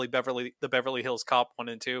 probably the Beverly Hills Cop 1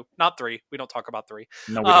 and 2, not 3. We don't talk about 3.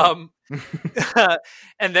 No, we don't.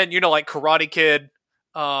 And then, like Karate Kid.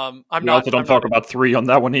 We also don't talk about 3 on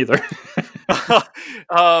that one either.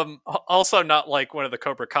 Also not like one of the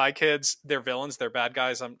Cobra Kai kids. They're villains. They're bad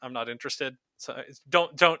guys. I'm not interested. So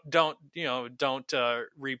don't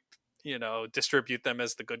distribute them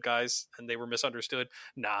as the good guys and they were misunderstood.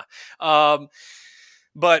 Nah.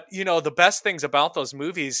 But the best things about those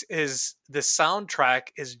movies is the soundtrack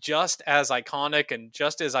is just as iconic and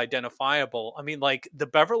just as identifiable. Like the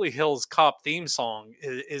Beverly Hills Cop theme song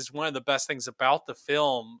is one of the best things about the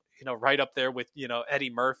film, right up there with, Eddie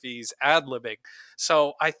Murphy's ad-libbing.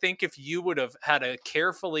 So I think if you would have had a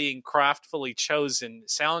carefully and craftfully chosen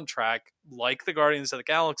soundtrack like the Guardians of the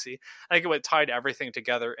Galaxy, I think it would have tied everything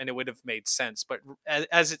together and it would have made sense. But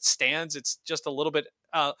as it stands, it's just a little bit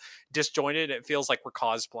disjointed. It feels like we're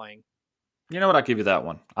cosplaying. You know what? I'll give you that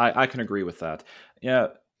one. I can agree with that. Yeah,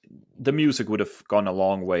 the music would have gone a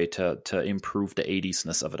long way to improve the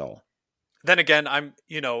 80s-ness of it all. Then again,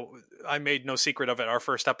 I made no secret of it. Our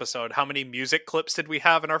first episode. How many music clips did we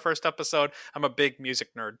have in our first episode? I'm a big music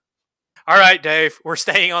nerd. All right, Dave, we're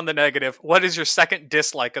staying on the negative. What is your second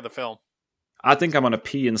dislike of the film? I think I'm going to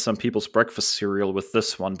pee in some people's breakfast cereal with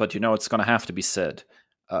this one, but it's going to have to be said.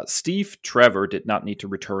 Steve Trevor did not need to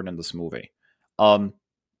return in this movie. I'm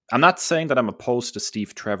not saying that I'm opposed to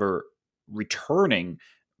Steve Trevor returning,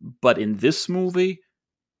 but in this movie,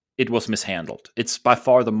 it was mishandled. It's by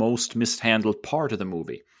far the most mishandled part of the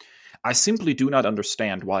movie. I simply do not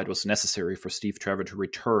understand why it was necessary for Steve Trevor to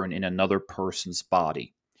return in another person's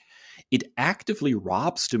body. It actively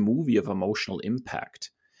robs the movie of emotional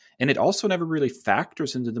impact. And it also never really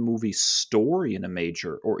factors into the movie's story in a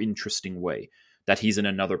major or interesting way that he's in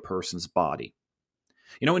another person's body.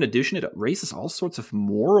 In addition, it raises all sorts of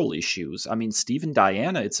moral issues. Steve and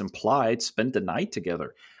Diana, it's implied, spent the night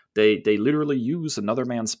together. They literally use another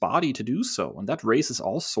man's body to do so, and that raises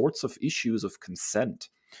all sorts of issues of consent.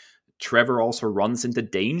 Trevor also runs into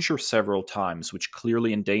danger several times, which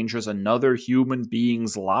clearly endangers another human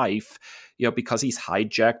being's life, because he's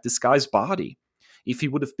hijacked this guy's body. if he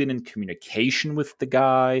would have been in communication with the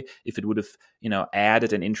guy, if it would have,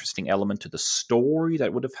 added an interesting element to the story,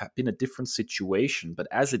 that would have been a different situation. But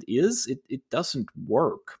as it is, it doesn't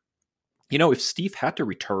work. If Steve had to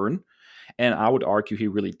return, and I would argue he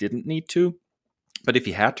really didn't need to, but if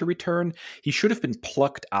he had to return, he should have been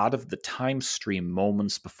plucked out of the time stream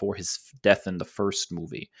moments before his death in the first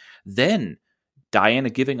movie. Then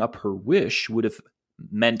Diana giving up her wish would have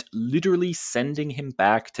meant literally sending him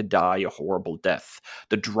back to die a horrible death.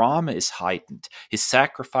 The drama is heightened. His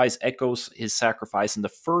sacrifice echoes his sacrifice in the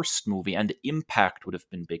first movie, and the impact would have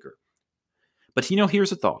been bigger. But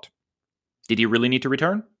here's a thought. Did he really need to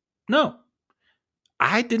return? No.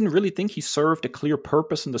 I didn't really think he served a clear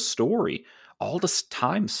purpose in the story. All this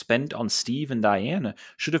time spent on Steve and Diana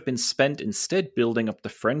should have been spent instead building up the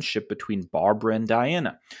friendship between Barbara and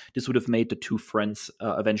Diana. This would have made the two friends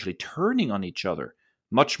eventually turning on each other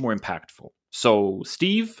much more impactful. So,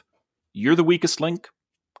 Steve, you're the weakest link.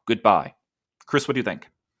 Goodbye. Chris, what do you think?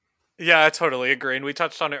 Yeah, I totally agree. And we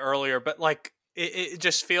touched on it earlier, but it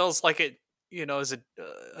just feels like it, is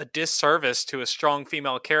a disservice to a strong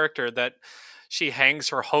female character that she hangs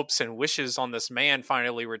her hopes and wishes on this man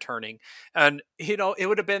finally returning. And, it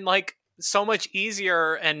would have been so much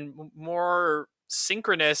easier and more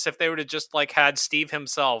synchronous if they would have just had Steve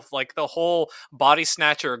himself. The whole body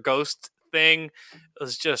snatcher ghost thing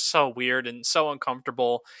was just so weird and so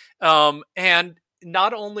uncomfortable. And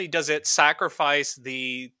not only does it sacrifice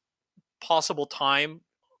the possible time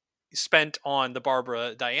spent on the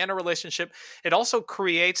Barbara Diana relationship, it also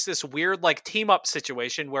creates this weird team up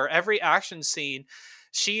situation where every action scene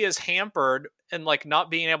she is hampered and not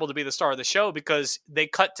being able to be the star of the show because they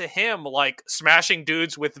cut to him smashing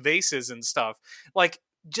dudes with vases and stuff.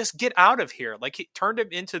 Just get out of here. He turned him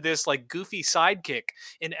into this goofy sidekick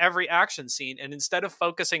in every action scene. And instead of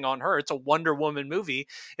focusing on her, it's a Wonder Woman movie.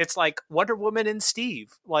 It's Wonder Woman and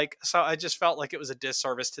Steve. So I just felt like it was a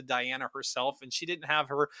disservice to Diana herself. And she didn't have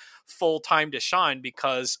her full time to shine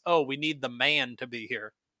because, we need the man to be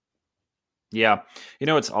here. Yeah.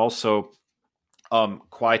 It's also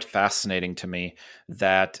quite fascinating to me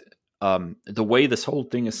that the way this whole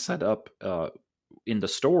thing is set up in the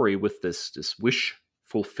story with this wish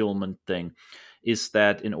fulfillment thing is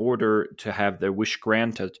that in order to have their wish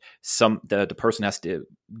granted, the person has to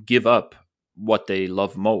give up what they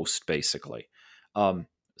love most, basically,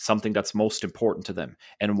 something that's most important to them.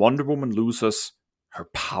 And Wonder Woman loses her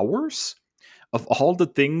powers. Of all the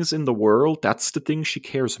things in the world, that's the thing she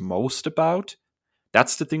cares most about.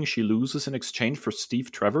 That's the thing she loses in exchange for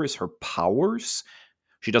Steve Trevor, is her powers.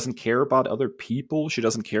 She doesn't care about other people. She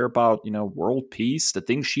doesn't care about, world peace. The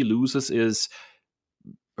thing she loses is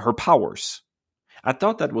her powers. I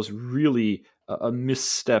thought that was really a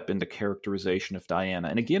misstep in the characterization of Diana.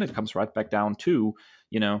 And again, it comes right back down to,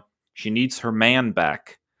 she needs her man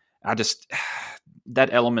back. That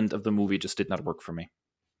element of the movie just did not work for me.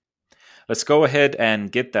 Let's go ahead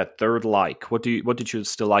and get that third like. What did you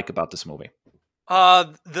still like about this movie?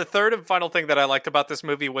 The third and final thing that I liked about this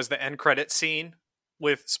movie was the end credit scene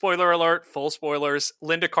with, spoiler alert, full spoilers,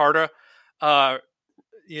 Linda Carter,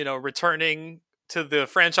 returning to the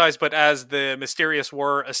franchise, but as the mysterious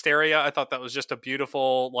war Asteria. I thought that was just a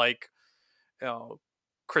beautiful,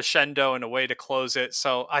 crescendo and a way to close it.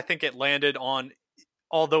 So I think it landed on,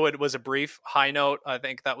 although it was a brief high note, I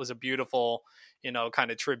think that was a beautiful,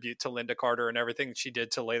 kind of tribute to Linda Carter and everything she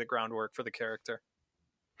did to lay the groundwork for the character.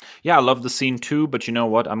 Yeah, I love the scene too, but you know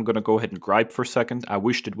what? I'm going to go ahead and gripe for a second. I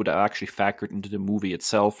wished it would have actually factored into the movie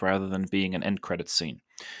itself rather than being an end credit scene.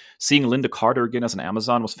 Seeing Linda Carter again as an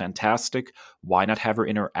Amazon was fantastic. Why not have her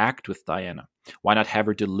interact with Diana? Why not have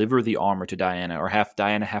her deliver the armor to Diana, or have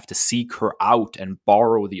Diana have to seek her out and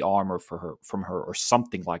borrow the armor from her, or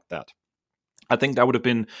something like that? I think that would have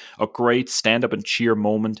been a great stand-up and cheer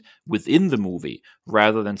moment within the movie,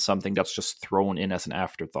 rather than something that's just thrown in as an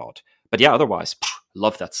afterthought. But yeah, otherwise,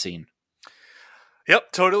 love that scene.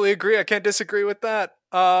 Yep, totally agree. I can't disagree with that.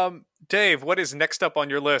 Dave, what is next up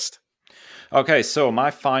on your list? Okay, so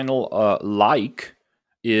my final like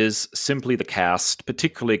is simply the cast,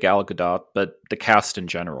 particularly Gal Gadot, but the cast in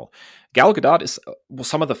general. Gal Gadot is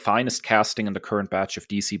some of the finest casting in the current batch of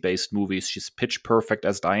DC-based movies. She's pitch perfect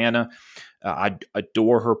as Diana. I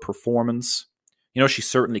adore her performance. She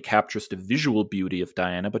certainly captures the visual beauty of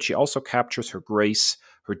Diana, but she also captures her grace,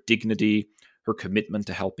 her dignity, her commitment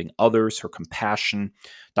to helping others, her compassion.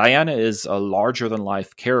 Diana is a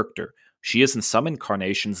larger-than-life character. She is in some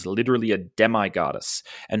incarnations literally a demigoddess,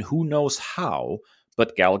 and who knows how,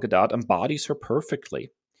 but Gal Gadot embodies her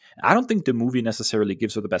perfectly. I don't think the movie necessarily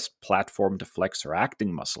gives her the best platform to flex her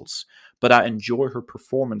acting muscles, but I enjoy her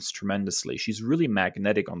performance tremendously. She's really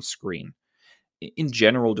magnetic on screen. in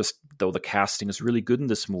general, just though the casting is really good in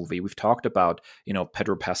this movie. We've talked about,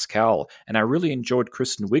 Pedro Pascal, and I really enjoyed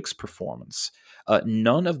Kristen Wiig's performance.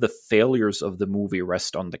 None of the failures of the movie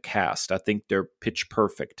rest on the cast. I think they're pitch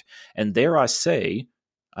perfect. And dare I say,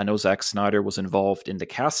 I know Zack Snyder was involved in the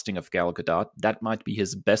casting of Gal Gadot. That might be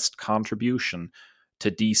his best contribution to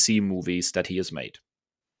DC movies that he has made.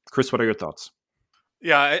 Chris, what are your thoughts?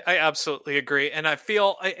 Yeah, I absolutely agree. And I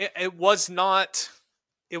feel it was not,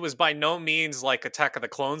 it was by no means like Attack of the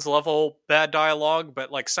Clones level bad dialogue,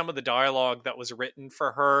 but like some of the dialogue that was written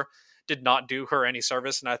for her did not do her any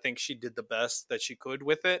service. And I think she did the best that she could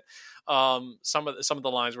with it. Some of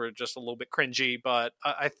the lines were just a little bit cringy, but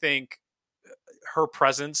I think her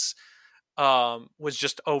presence was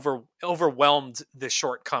just overwhelmed the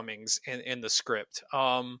shortcomings in the script.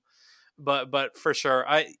 But for sure,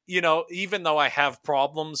 even though I have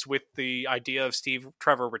problems with the idea of Steve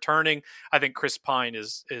Trevor returning, I think Chris Pine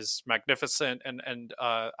is magnificent, and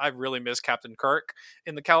I really miss Captain Kirk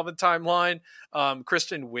in the Calvin timeline.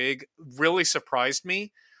 Kristen Wiig really surprised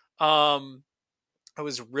me. I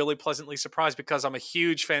was really pleasantly surprised because I'm a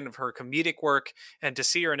huge fan of her comedic work, and to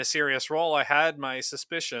see her in a serious role, I had my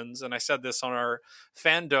suspicions, and I said this on our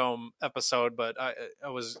Fandom episode, but I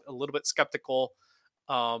was a little bit skeptical,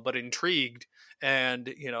 but intrigued, and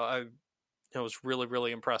I was really,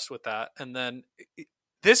 really impressed with that. And then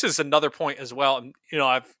this is another point as well. And,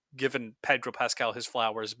 I've given Pedro Pascal his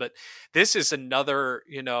flowers, but this is another,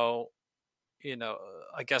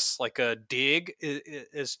 I guess like a dig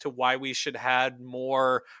as to why we should had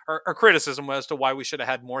more, or criticism as to why we should have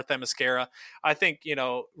had more Themyscira. I think,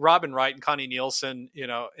 Robin Wright and Connie Nielsen,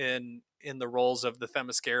 in the roles of the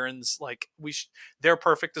Themyscirans, like they're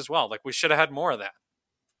perfect as well. Like we should have had more of that.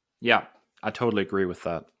 Yeah, I totally agree with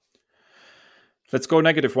that. Let's go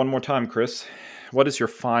negative one more time, Chris. What is your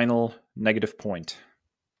final negative point?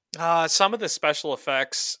 Some of the special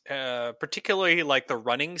effects, particularly like the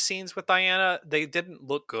running scenes with Diana, they didn't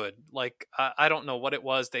look good. Like I don't know what it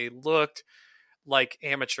was. They looked like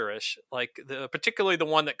amateurish. Like particularly the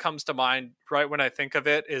one that comes to mind right when I think of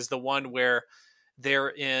it is the one where they're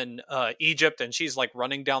in Egypt and she's like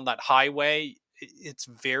running down that highway. It's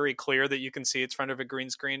very clear that you can see it's front of a green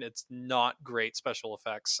screen. It's not great special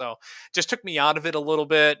effects. So just took me out of it a little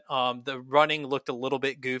bit. The running looked a little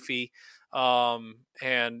bit goofy.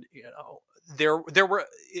 And there were,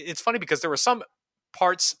 it's funny because there were some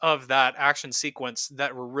parts of that action sequence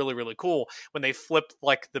that were really, really cool when they flipped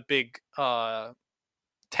like the big,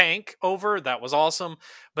 tank over. That was awesome.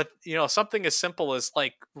 But something as simple as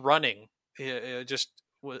like running, it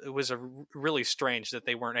was really strange that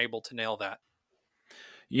they weren't able to nail that.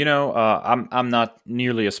 I'm not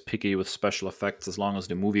nearly as picky with special effects as long as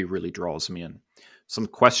the movie really draws me in. Some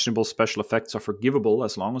questionable special effects are forgivable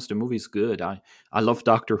as long as the movie's good. I love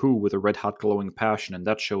Doctor Who with a red hot glowing passion, and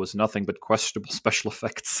that show is nothing but questionable special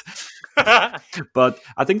effects. But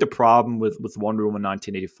I think the problem with Wonder Woman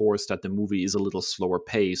 1984 is that the movie is a little slower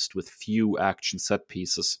paced with few action set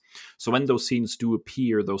pieces. So when those scenes do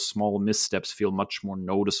appear, those small missteps feel much more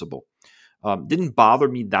noticeable. Didn't bother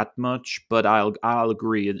me that much, but I'll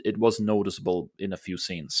agree it was noticeable in a few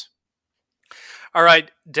scenes. All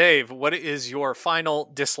right, Dave, what is your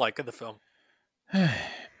final dislike of the film? Yeah,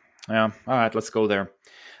 all right, let's go there.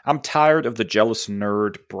 I'm tired of the jealous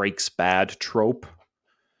nerd breaks bad trope.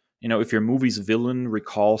 If your movie's villain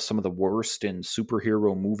recalls some of the worst in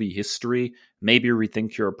superhero movie history, maybe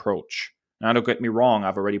rethink your approach. Now, don't get me wrong,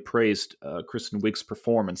 I've already praised Kristen Wiig's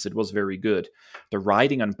performance. It was very good. The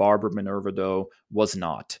writing on Barbara Minerva, though, was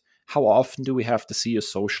not. How often do we have to see a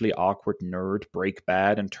socially awkward nerd break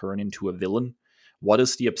bad and turn into a villain? What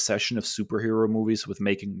is the obsession of superhero movies with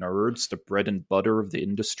making nerds the bread and butter of the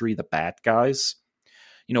industry, the bad guys?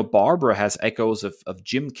 Barbara has echoes of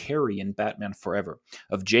Jim Carrey in Batman Forever,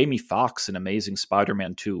 of Jamie Foxx in Amazing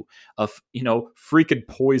Spider-Man 2, of, freaking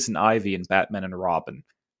Poison Ivy in Batman and Robin.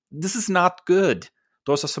 This is not good.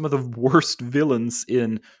 Those are some of the worst villains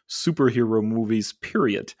in superhero movies,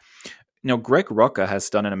 period. Greg Rucka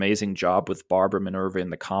has done an amazing job with Barbara Minerva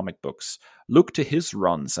in the comic books. Look to his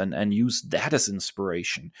runs and use that as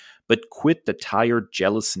inspiration. But quit the tired,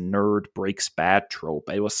 jealous nerd breaks bad trope.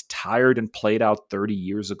 It was tired and played out 30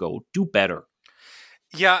 years ago. Do better.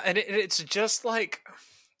 Yeah, and it's just like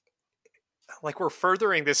we're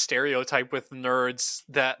furthering this stereotype with nerds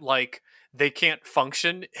that like they can't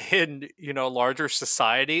function in larger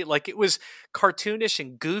society. Like it was cartoonish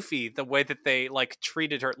and goofy the way that they like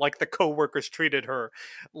treated her, like the coworkers treated her.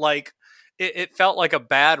 Like it felt like a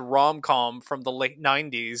bad rom-com from the late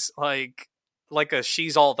 90s. Like like a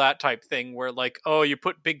she's all that type thing where like, oh, you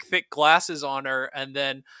put big thick glasses on her and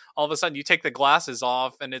then all of a sudden you take the glasses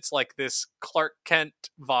off and it's like this Clark Kent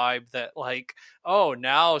vibe that like, oh,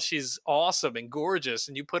 now she's awesome and gorgeous,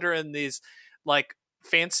 and you put her in these like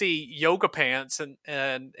fancy yoga pants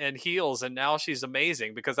and heels, and now she's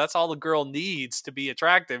amazing, because that's all the girl needs to be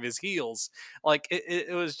attractive is heels. Like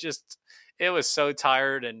it was just, it was so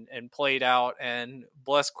tired and played out, and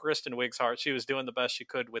bless Kristen Wiig's heart, she was doing the best she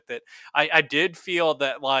could with it. I did feel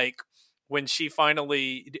that like when she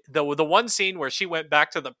finally, the one scene where she went back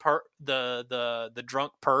to the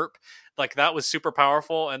drunk perp, like that was super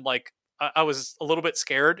powerful, and like I was a little bit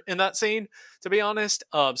scared in that scene, to be honest.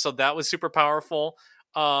 So that was super powerful.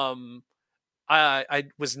 Um, I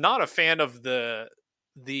was not a fan of the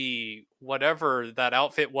whatever that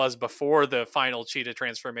outfit was before the final cheetah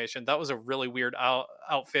transformation. That was a really weird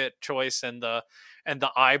outfit choice, and the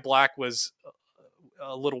eye black was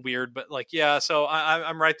a little weird. But like, yeah, so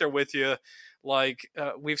I'm right there with you. Like,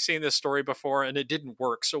 we've seen this story before and it didn't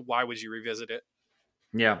work, so why would you revisit it?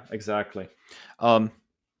 Yeah, exactly. Um,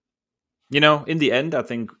 in the end, I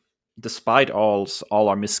think despite all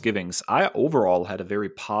our misgivings, I overall had a very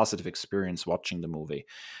positive experience watching the movie.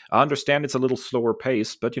 I understand it's a little slower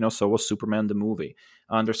paced, but so was Superman the movie.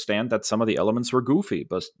 I understand that some of the elements were goofy,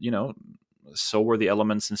 but so were the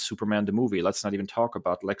elements in Superman the movie. Let's not even talk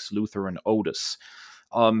about Lex Luthor and Otis.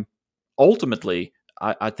 Um, Ultimately,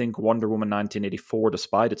 I think Wonder Woman 1984,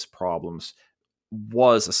 despite its problems,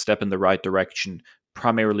 was a step in the right direction,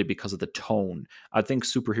 primarily because of the tone. I think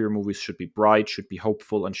superhero movies should be bright, should be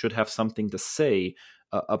hopeful, and should have something to say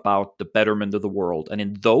about the betterment of the world. And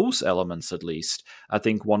in those elements, at least, I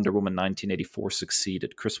think Wonder Woman 1984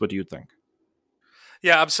 succeeded. Chris, what do you think?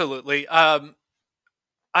 Yeah, absolutely. I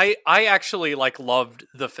actually like loved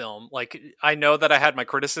the film. Like, I know that I had my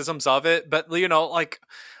criticisms of it, but like,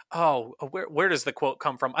 oh, where does the quote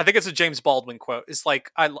come from? I think it's a James Baldwin quote. It's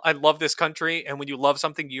like, I love this country, and when you love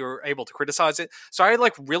something, you're able to criticize it. So I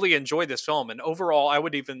like really enjoyed this film, and overall, I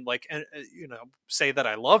would even like say that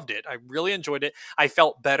I loved it. I really enjoyed it. I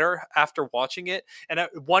felt better after watching it. And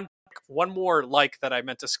one more like that I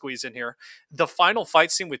meant to squeeze in here: the final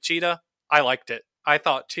fight scene with Cheetah. I liked it. I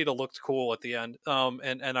thought Cheetah looked cool at the end,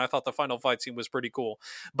 and I thought the final fight scene was pretty cool.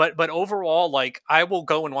 But overall, like, I will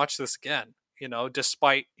go and watch this again.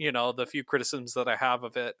 Despite the few criticisms that I have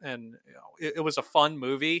of it, and it was a fun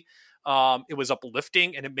movie. It was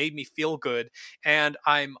uplifting and it made me feel good. And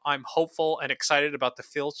I'm hopeful and excited about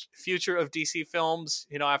the future of DC films.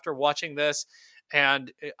 After watching this,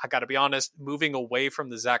 and I got to be honest, moving away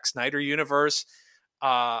from the Zack Snyder universe,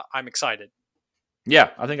 I'm excited.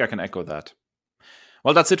 Yeah, I think I can echo that.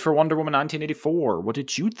 Well, that's it for Wonder Woman 1984. What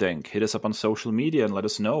did you think? Hit us up on social media and let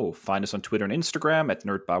us know. Find us on Twitter and Instagram at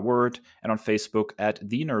NerdByWord and on Facebook at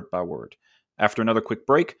The NerdByWord. After another quick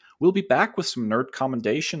break, we'll be back with some nerd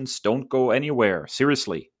commendations. Don't go anywhere.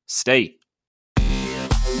 Seriously, stay.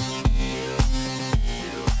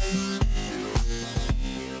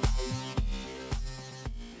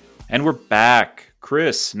 And we're back.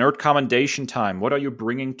 Chris, nerd commendation time. What are you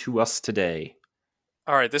bringing to us today?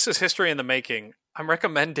 All right, this is history in the making. I'm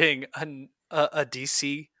recommending a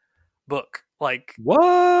DC book. Like,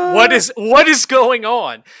 What? what is going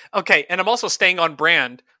on? Okay, and I'm also staying on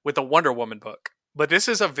brand with the Wonder Woman book, but this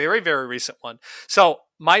is a very, very recent one. So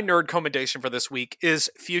my nerd commendation for this week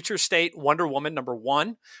is Future State Wonder Woman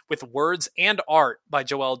 #1 with words and art by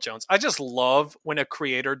Joelle Jones. I just love when a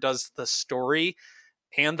creator does the story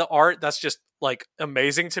and the art. That's just like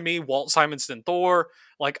amazing to me. Walt Simonson Thor,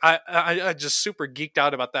 like I just super geeked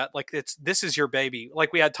out about that. Like, this is your baby.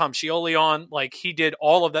 Like, we had Tom Scioli on, like he did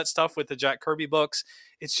all of that stuff with the Jack Kirby books.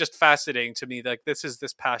 It's just fascinating to me. Like, this is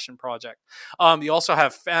this passion project. You also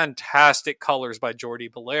have fantastic colors by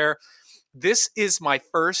Jordi Belair. This is my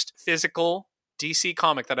first physical DC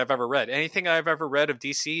comic that I've ever read. Anything I've ever read of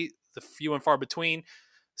DC, the few and far between,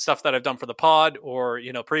 stuff that I've done for the pod or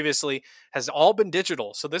previously, has all been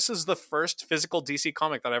digital. So this is the first physical DC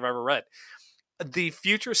comic that I've ever read. The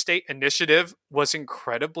Future State Initiative was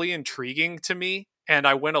incredibly intriguing to me, and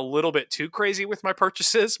I went a little bit too crazy with my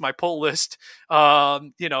purchases. My pull list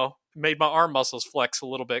made my arm muscles flex a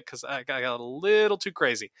little bit because I got a little too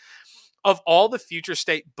crazy. Of all the Future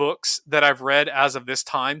State books that I've read as of this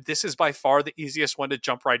time, this is by far the easiest one to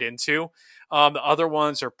jump right into. The other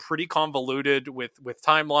ones are pretty convoluted with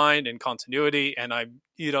timeline and continuity, and I'm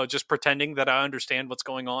just pretending that I understand what's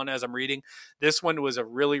going on as I'm reading. This one was a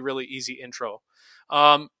really, really easy intro.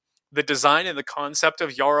 The design and the concept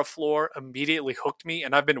of Yara Flor immediately hooked me,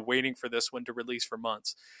 and I've been waiting for this one to release for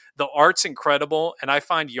months. The art's incredible, and I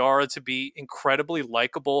find Yara to be incredibly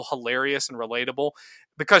likable, hilarious, and relatable.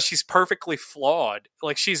 because she's perfectly flawed.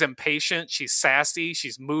 Like, she's impatient, she's sassy,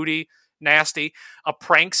 she's moody, nasty, a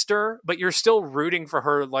prankster, but you're still rooting for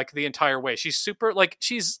her like the entire way. She's super, like,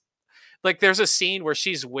 she's like, there's a scene where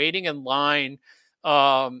she's waiting in line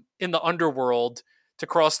in the underworld to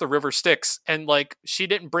cross the river Styx, and like she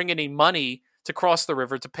didn't bring any money to cross the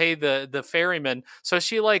river to pay the ferryman, so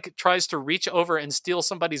she like tries to reach over and steal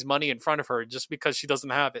somebody's money in front of her just because she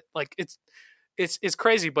doesn't have it. Like, it's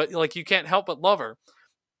crazy, but like you can't help but love her.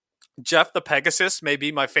 Jeff the Pegasus may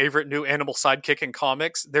be my favorite new animal sidekick in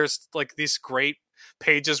comics. There's like these great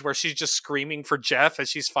pages where she's just screaming for Jeff as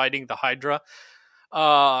she's fighting the Hydra.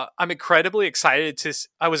 I was incredibly excited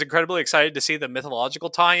to see the mythological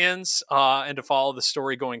tie-ins and to follow the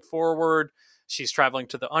story going forward. She's traveling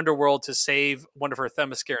to the underworld to save one of her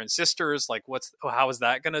Themysciran sisters. Like, how is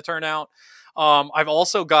that going to turn out? I've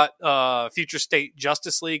also got Future State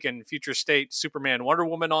Justice League and Future State Superman Wonder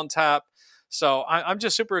Woman on tap. So I'm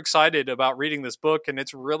just super excited about reading this book, and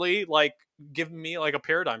it's really like giving me like a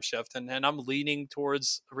paradigm shift, and I'm leaning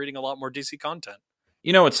towards reading a lot more DC content.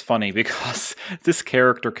 You know, it's funny because this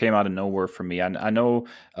character came out of nowhere for me. I know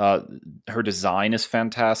her design is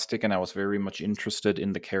fantastic, and I was very much interested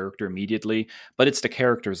in the character immediately, but it's the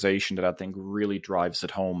characterization that I think really drives it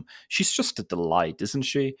home. She's just a delight, isn't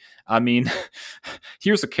she? I mean,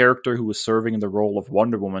 here's a character who was serving in the role of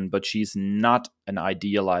Wonder Woman, but she's not an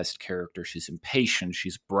idealized character. She's impatient,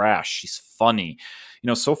 she's brash, she's funny. You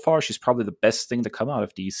know, so far, she's probably the best thing to come out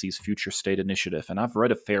of DC's Future State Initiative, and I've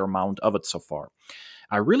read a fair amount of it so far.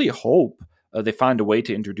 I really hope they find a way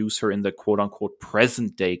to introduce her in the quote-unquote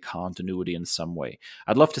present-day continuity in some way.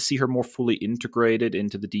 I'd love to see her more fully integrated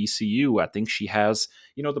into the DCU. I think she has,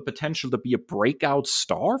 you know, the potential to be a breakout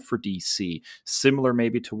star for DC, similar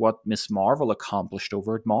maybe to what Miss Marvel accomplished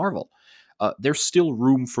over at Marvel. There's still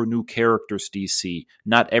room for new characters, DC.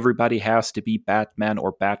 Not everybody has to be Batman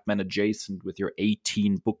or Batman adjacent with your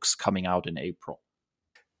 18 books coming out in April.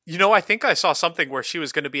 You know, I think I saw something where she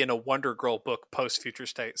was going to be in a Wonder Girl book post Future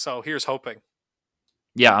State. So here's hoping.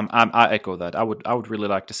 Yeah, I echo that. I would really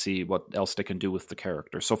like to see what else they can do with the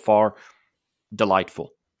character. So far,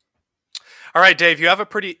 delightful. All right, Dave, you have a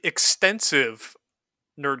pretty extensive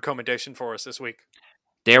nerd commendation for us this week.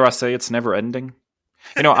 Dare I say it's never ending?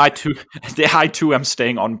 You know, I too am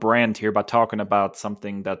staying on brand here by talking about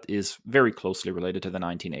something that is very closely related to the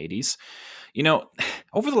 1980s. You know,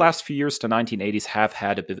 over the last few years, the 1980s have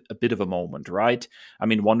had a bit of a moment, right? I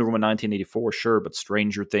mean, Wonder Woman 1984, sure, but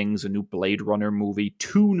Stranger Things, a new Blade Runner movie,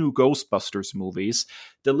 2 new Ghostbusters movies.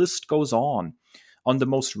 The list goes on. On the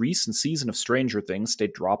most recent season of Stranger Things, they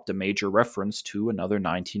dropped a major reference to another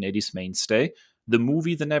 1980s mainstay, the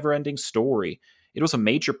movie The Neverending Story. It was a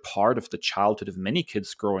major part of the childhood of many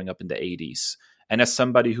kids growing up in the 80s. And as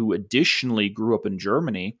somebody who additionally grew up in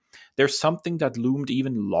Germany, there's something that loomed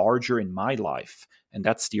even larger in my life, and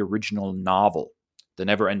that's the original novel. The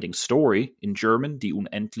Neverending Story, in German Die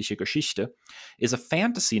unendliche Geschichte, is a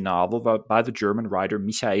fantasy novel by the German writer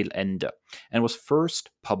Michael Ende and was first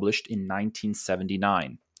published in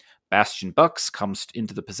 1979. Bastian Bucks comes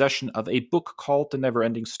into the possession of a book called The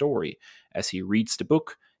Neverending Story. As he reads the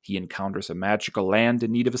book, he encounters a magical land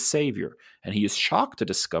in need of a savior, and he is shocked to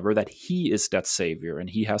discover that he is that savior, and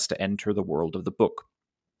he has to enter the world of the book.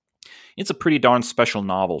 It's a pretty darn special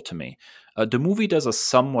novel to me. The movie does a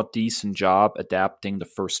somewhat decent job adapting the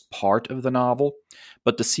first part of the novel,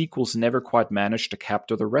 but the sequels never quite managed to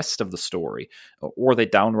capture the rest of the story, or they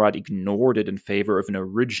downright ignored it in favor of an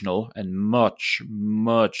original and much,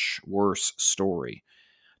 much worse story.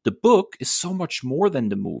 The book is so much more than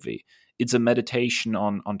the movie. It's a meditation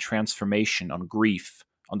on transformation, on grief,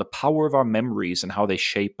 on the power of our memories and how they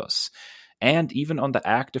shape us, and even on the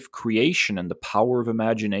act of creation and the power of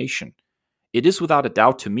imagination. It is without a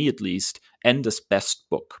doubt, to me at least, Ende's best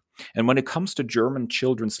book. And when it comes to German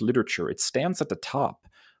children's literature, it stands at the top.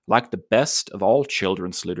 Like the best of all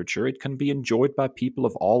children's literature, it can be enjoyed by people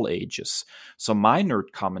of all ages. So my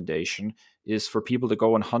nerd commendation is for people to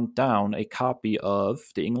go and hunt down a copy of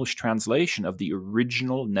the English translation of the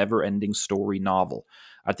original Neverending Story novel.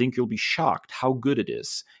 I think you'll be shocked how good it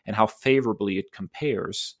is and how favorably it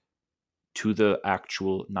compares to the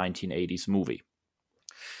actual 1980s movie.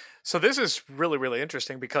 So this is really, really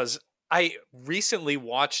interesting because I recently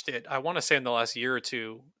watched it. I want to say in the last year or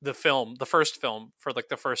two, the first film for like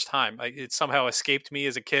the first time. It somehow escaped me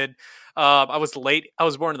as a kid. I was late. I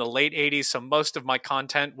was born in the late '80s, so most of my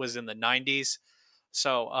content was in the '90s.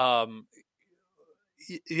 So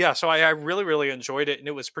Yeah, so I really, really enjoyed it, and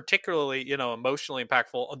it was particularly, emotionally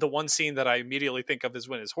impactful. The one scene that I immediately think of is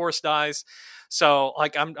when his horse dies. So,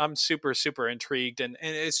 like, I'm super, super intrigued, and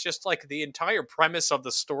it's just like the entire premise of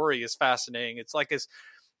the story is fascinating. It's like his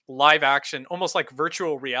live action, almost like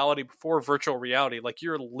virtual reality before virtual reality. Like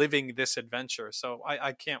you're living this adventure. So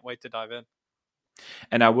I can't wait to dive in.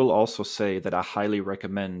 And I will also say that I highly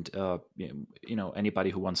recommend, anybody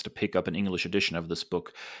who wants to pick up an English edition of this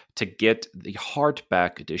book to get the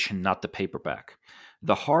hardback edition, not the paperback.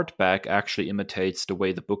 The hardback actually imitates the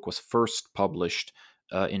way the book was first published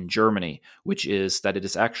in Germany, which is that it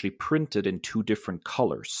is actually printed in two different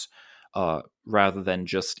colors. Rather than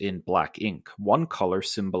just in black ink. One color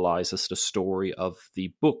symbolizes the story of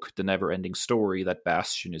the book, the never ending story that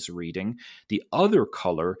Bastian is reading. The other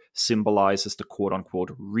color symbolizes the quote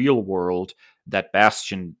unquote real world that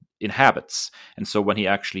Bastian inhabits. And so when he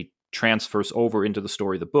actually transfers over into the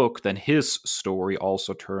story of the book, then his story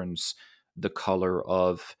also turns the color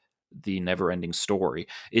of the never ending story.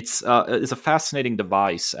 It's a fascinating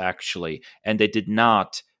device, actually, and they did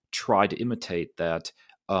not try to imitate that.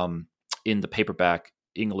 In the paperback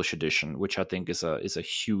English edition, which I think is a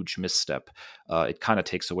huge misstep. It kind of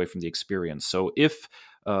takes away from the experience. So if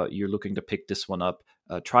you're looking to pick this one up,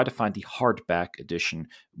 try to find the hardback edition,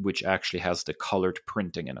 which actually has the colored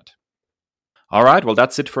printing in it. All right, well,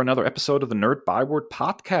 that's it for another episode of the Nerd Byword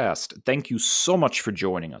podcast. Thank you so much for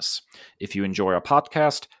joining us. If you enjoy our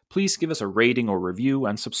podcast, please give us a rating or review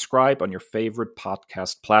and subscribe on your favorite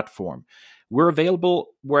podcast platform. We're available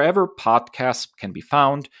wherever podcasts can be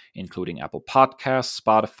found, including Apple Podcasts,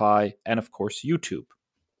 Spotify, and of course, YouTube.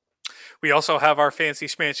 We also have our fancy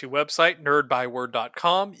schmancy website,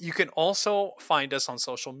 nerdbyword.com. You can also find us on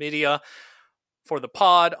social media for the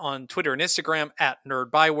pod on Twitter and Instagram at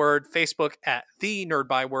nerdbyword, Facebook at the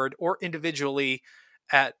nerdbyword, or individually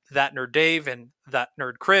at That Nerd Dave and That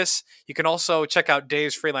Nerd Chris. You can also check out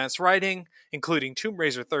Dave's freelance writing, including Tomb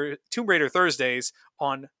Raider Thursdays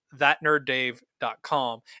on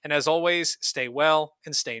thatnerddave.com. And as always, stay well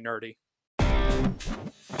and stay nerdy.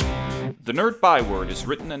 The Nerd Byword is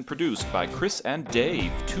written and produced by Chris and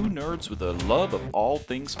Dave, two nerds with a love of all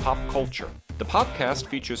things pop culture. The podcast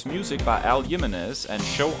features music by Al Jimenez and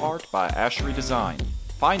show art by Ashery Design.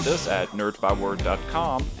 Find us at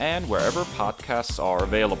nerdbyword.com and wherever podcasts are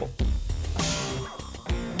available.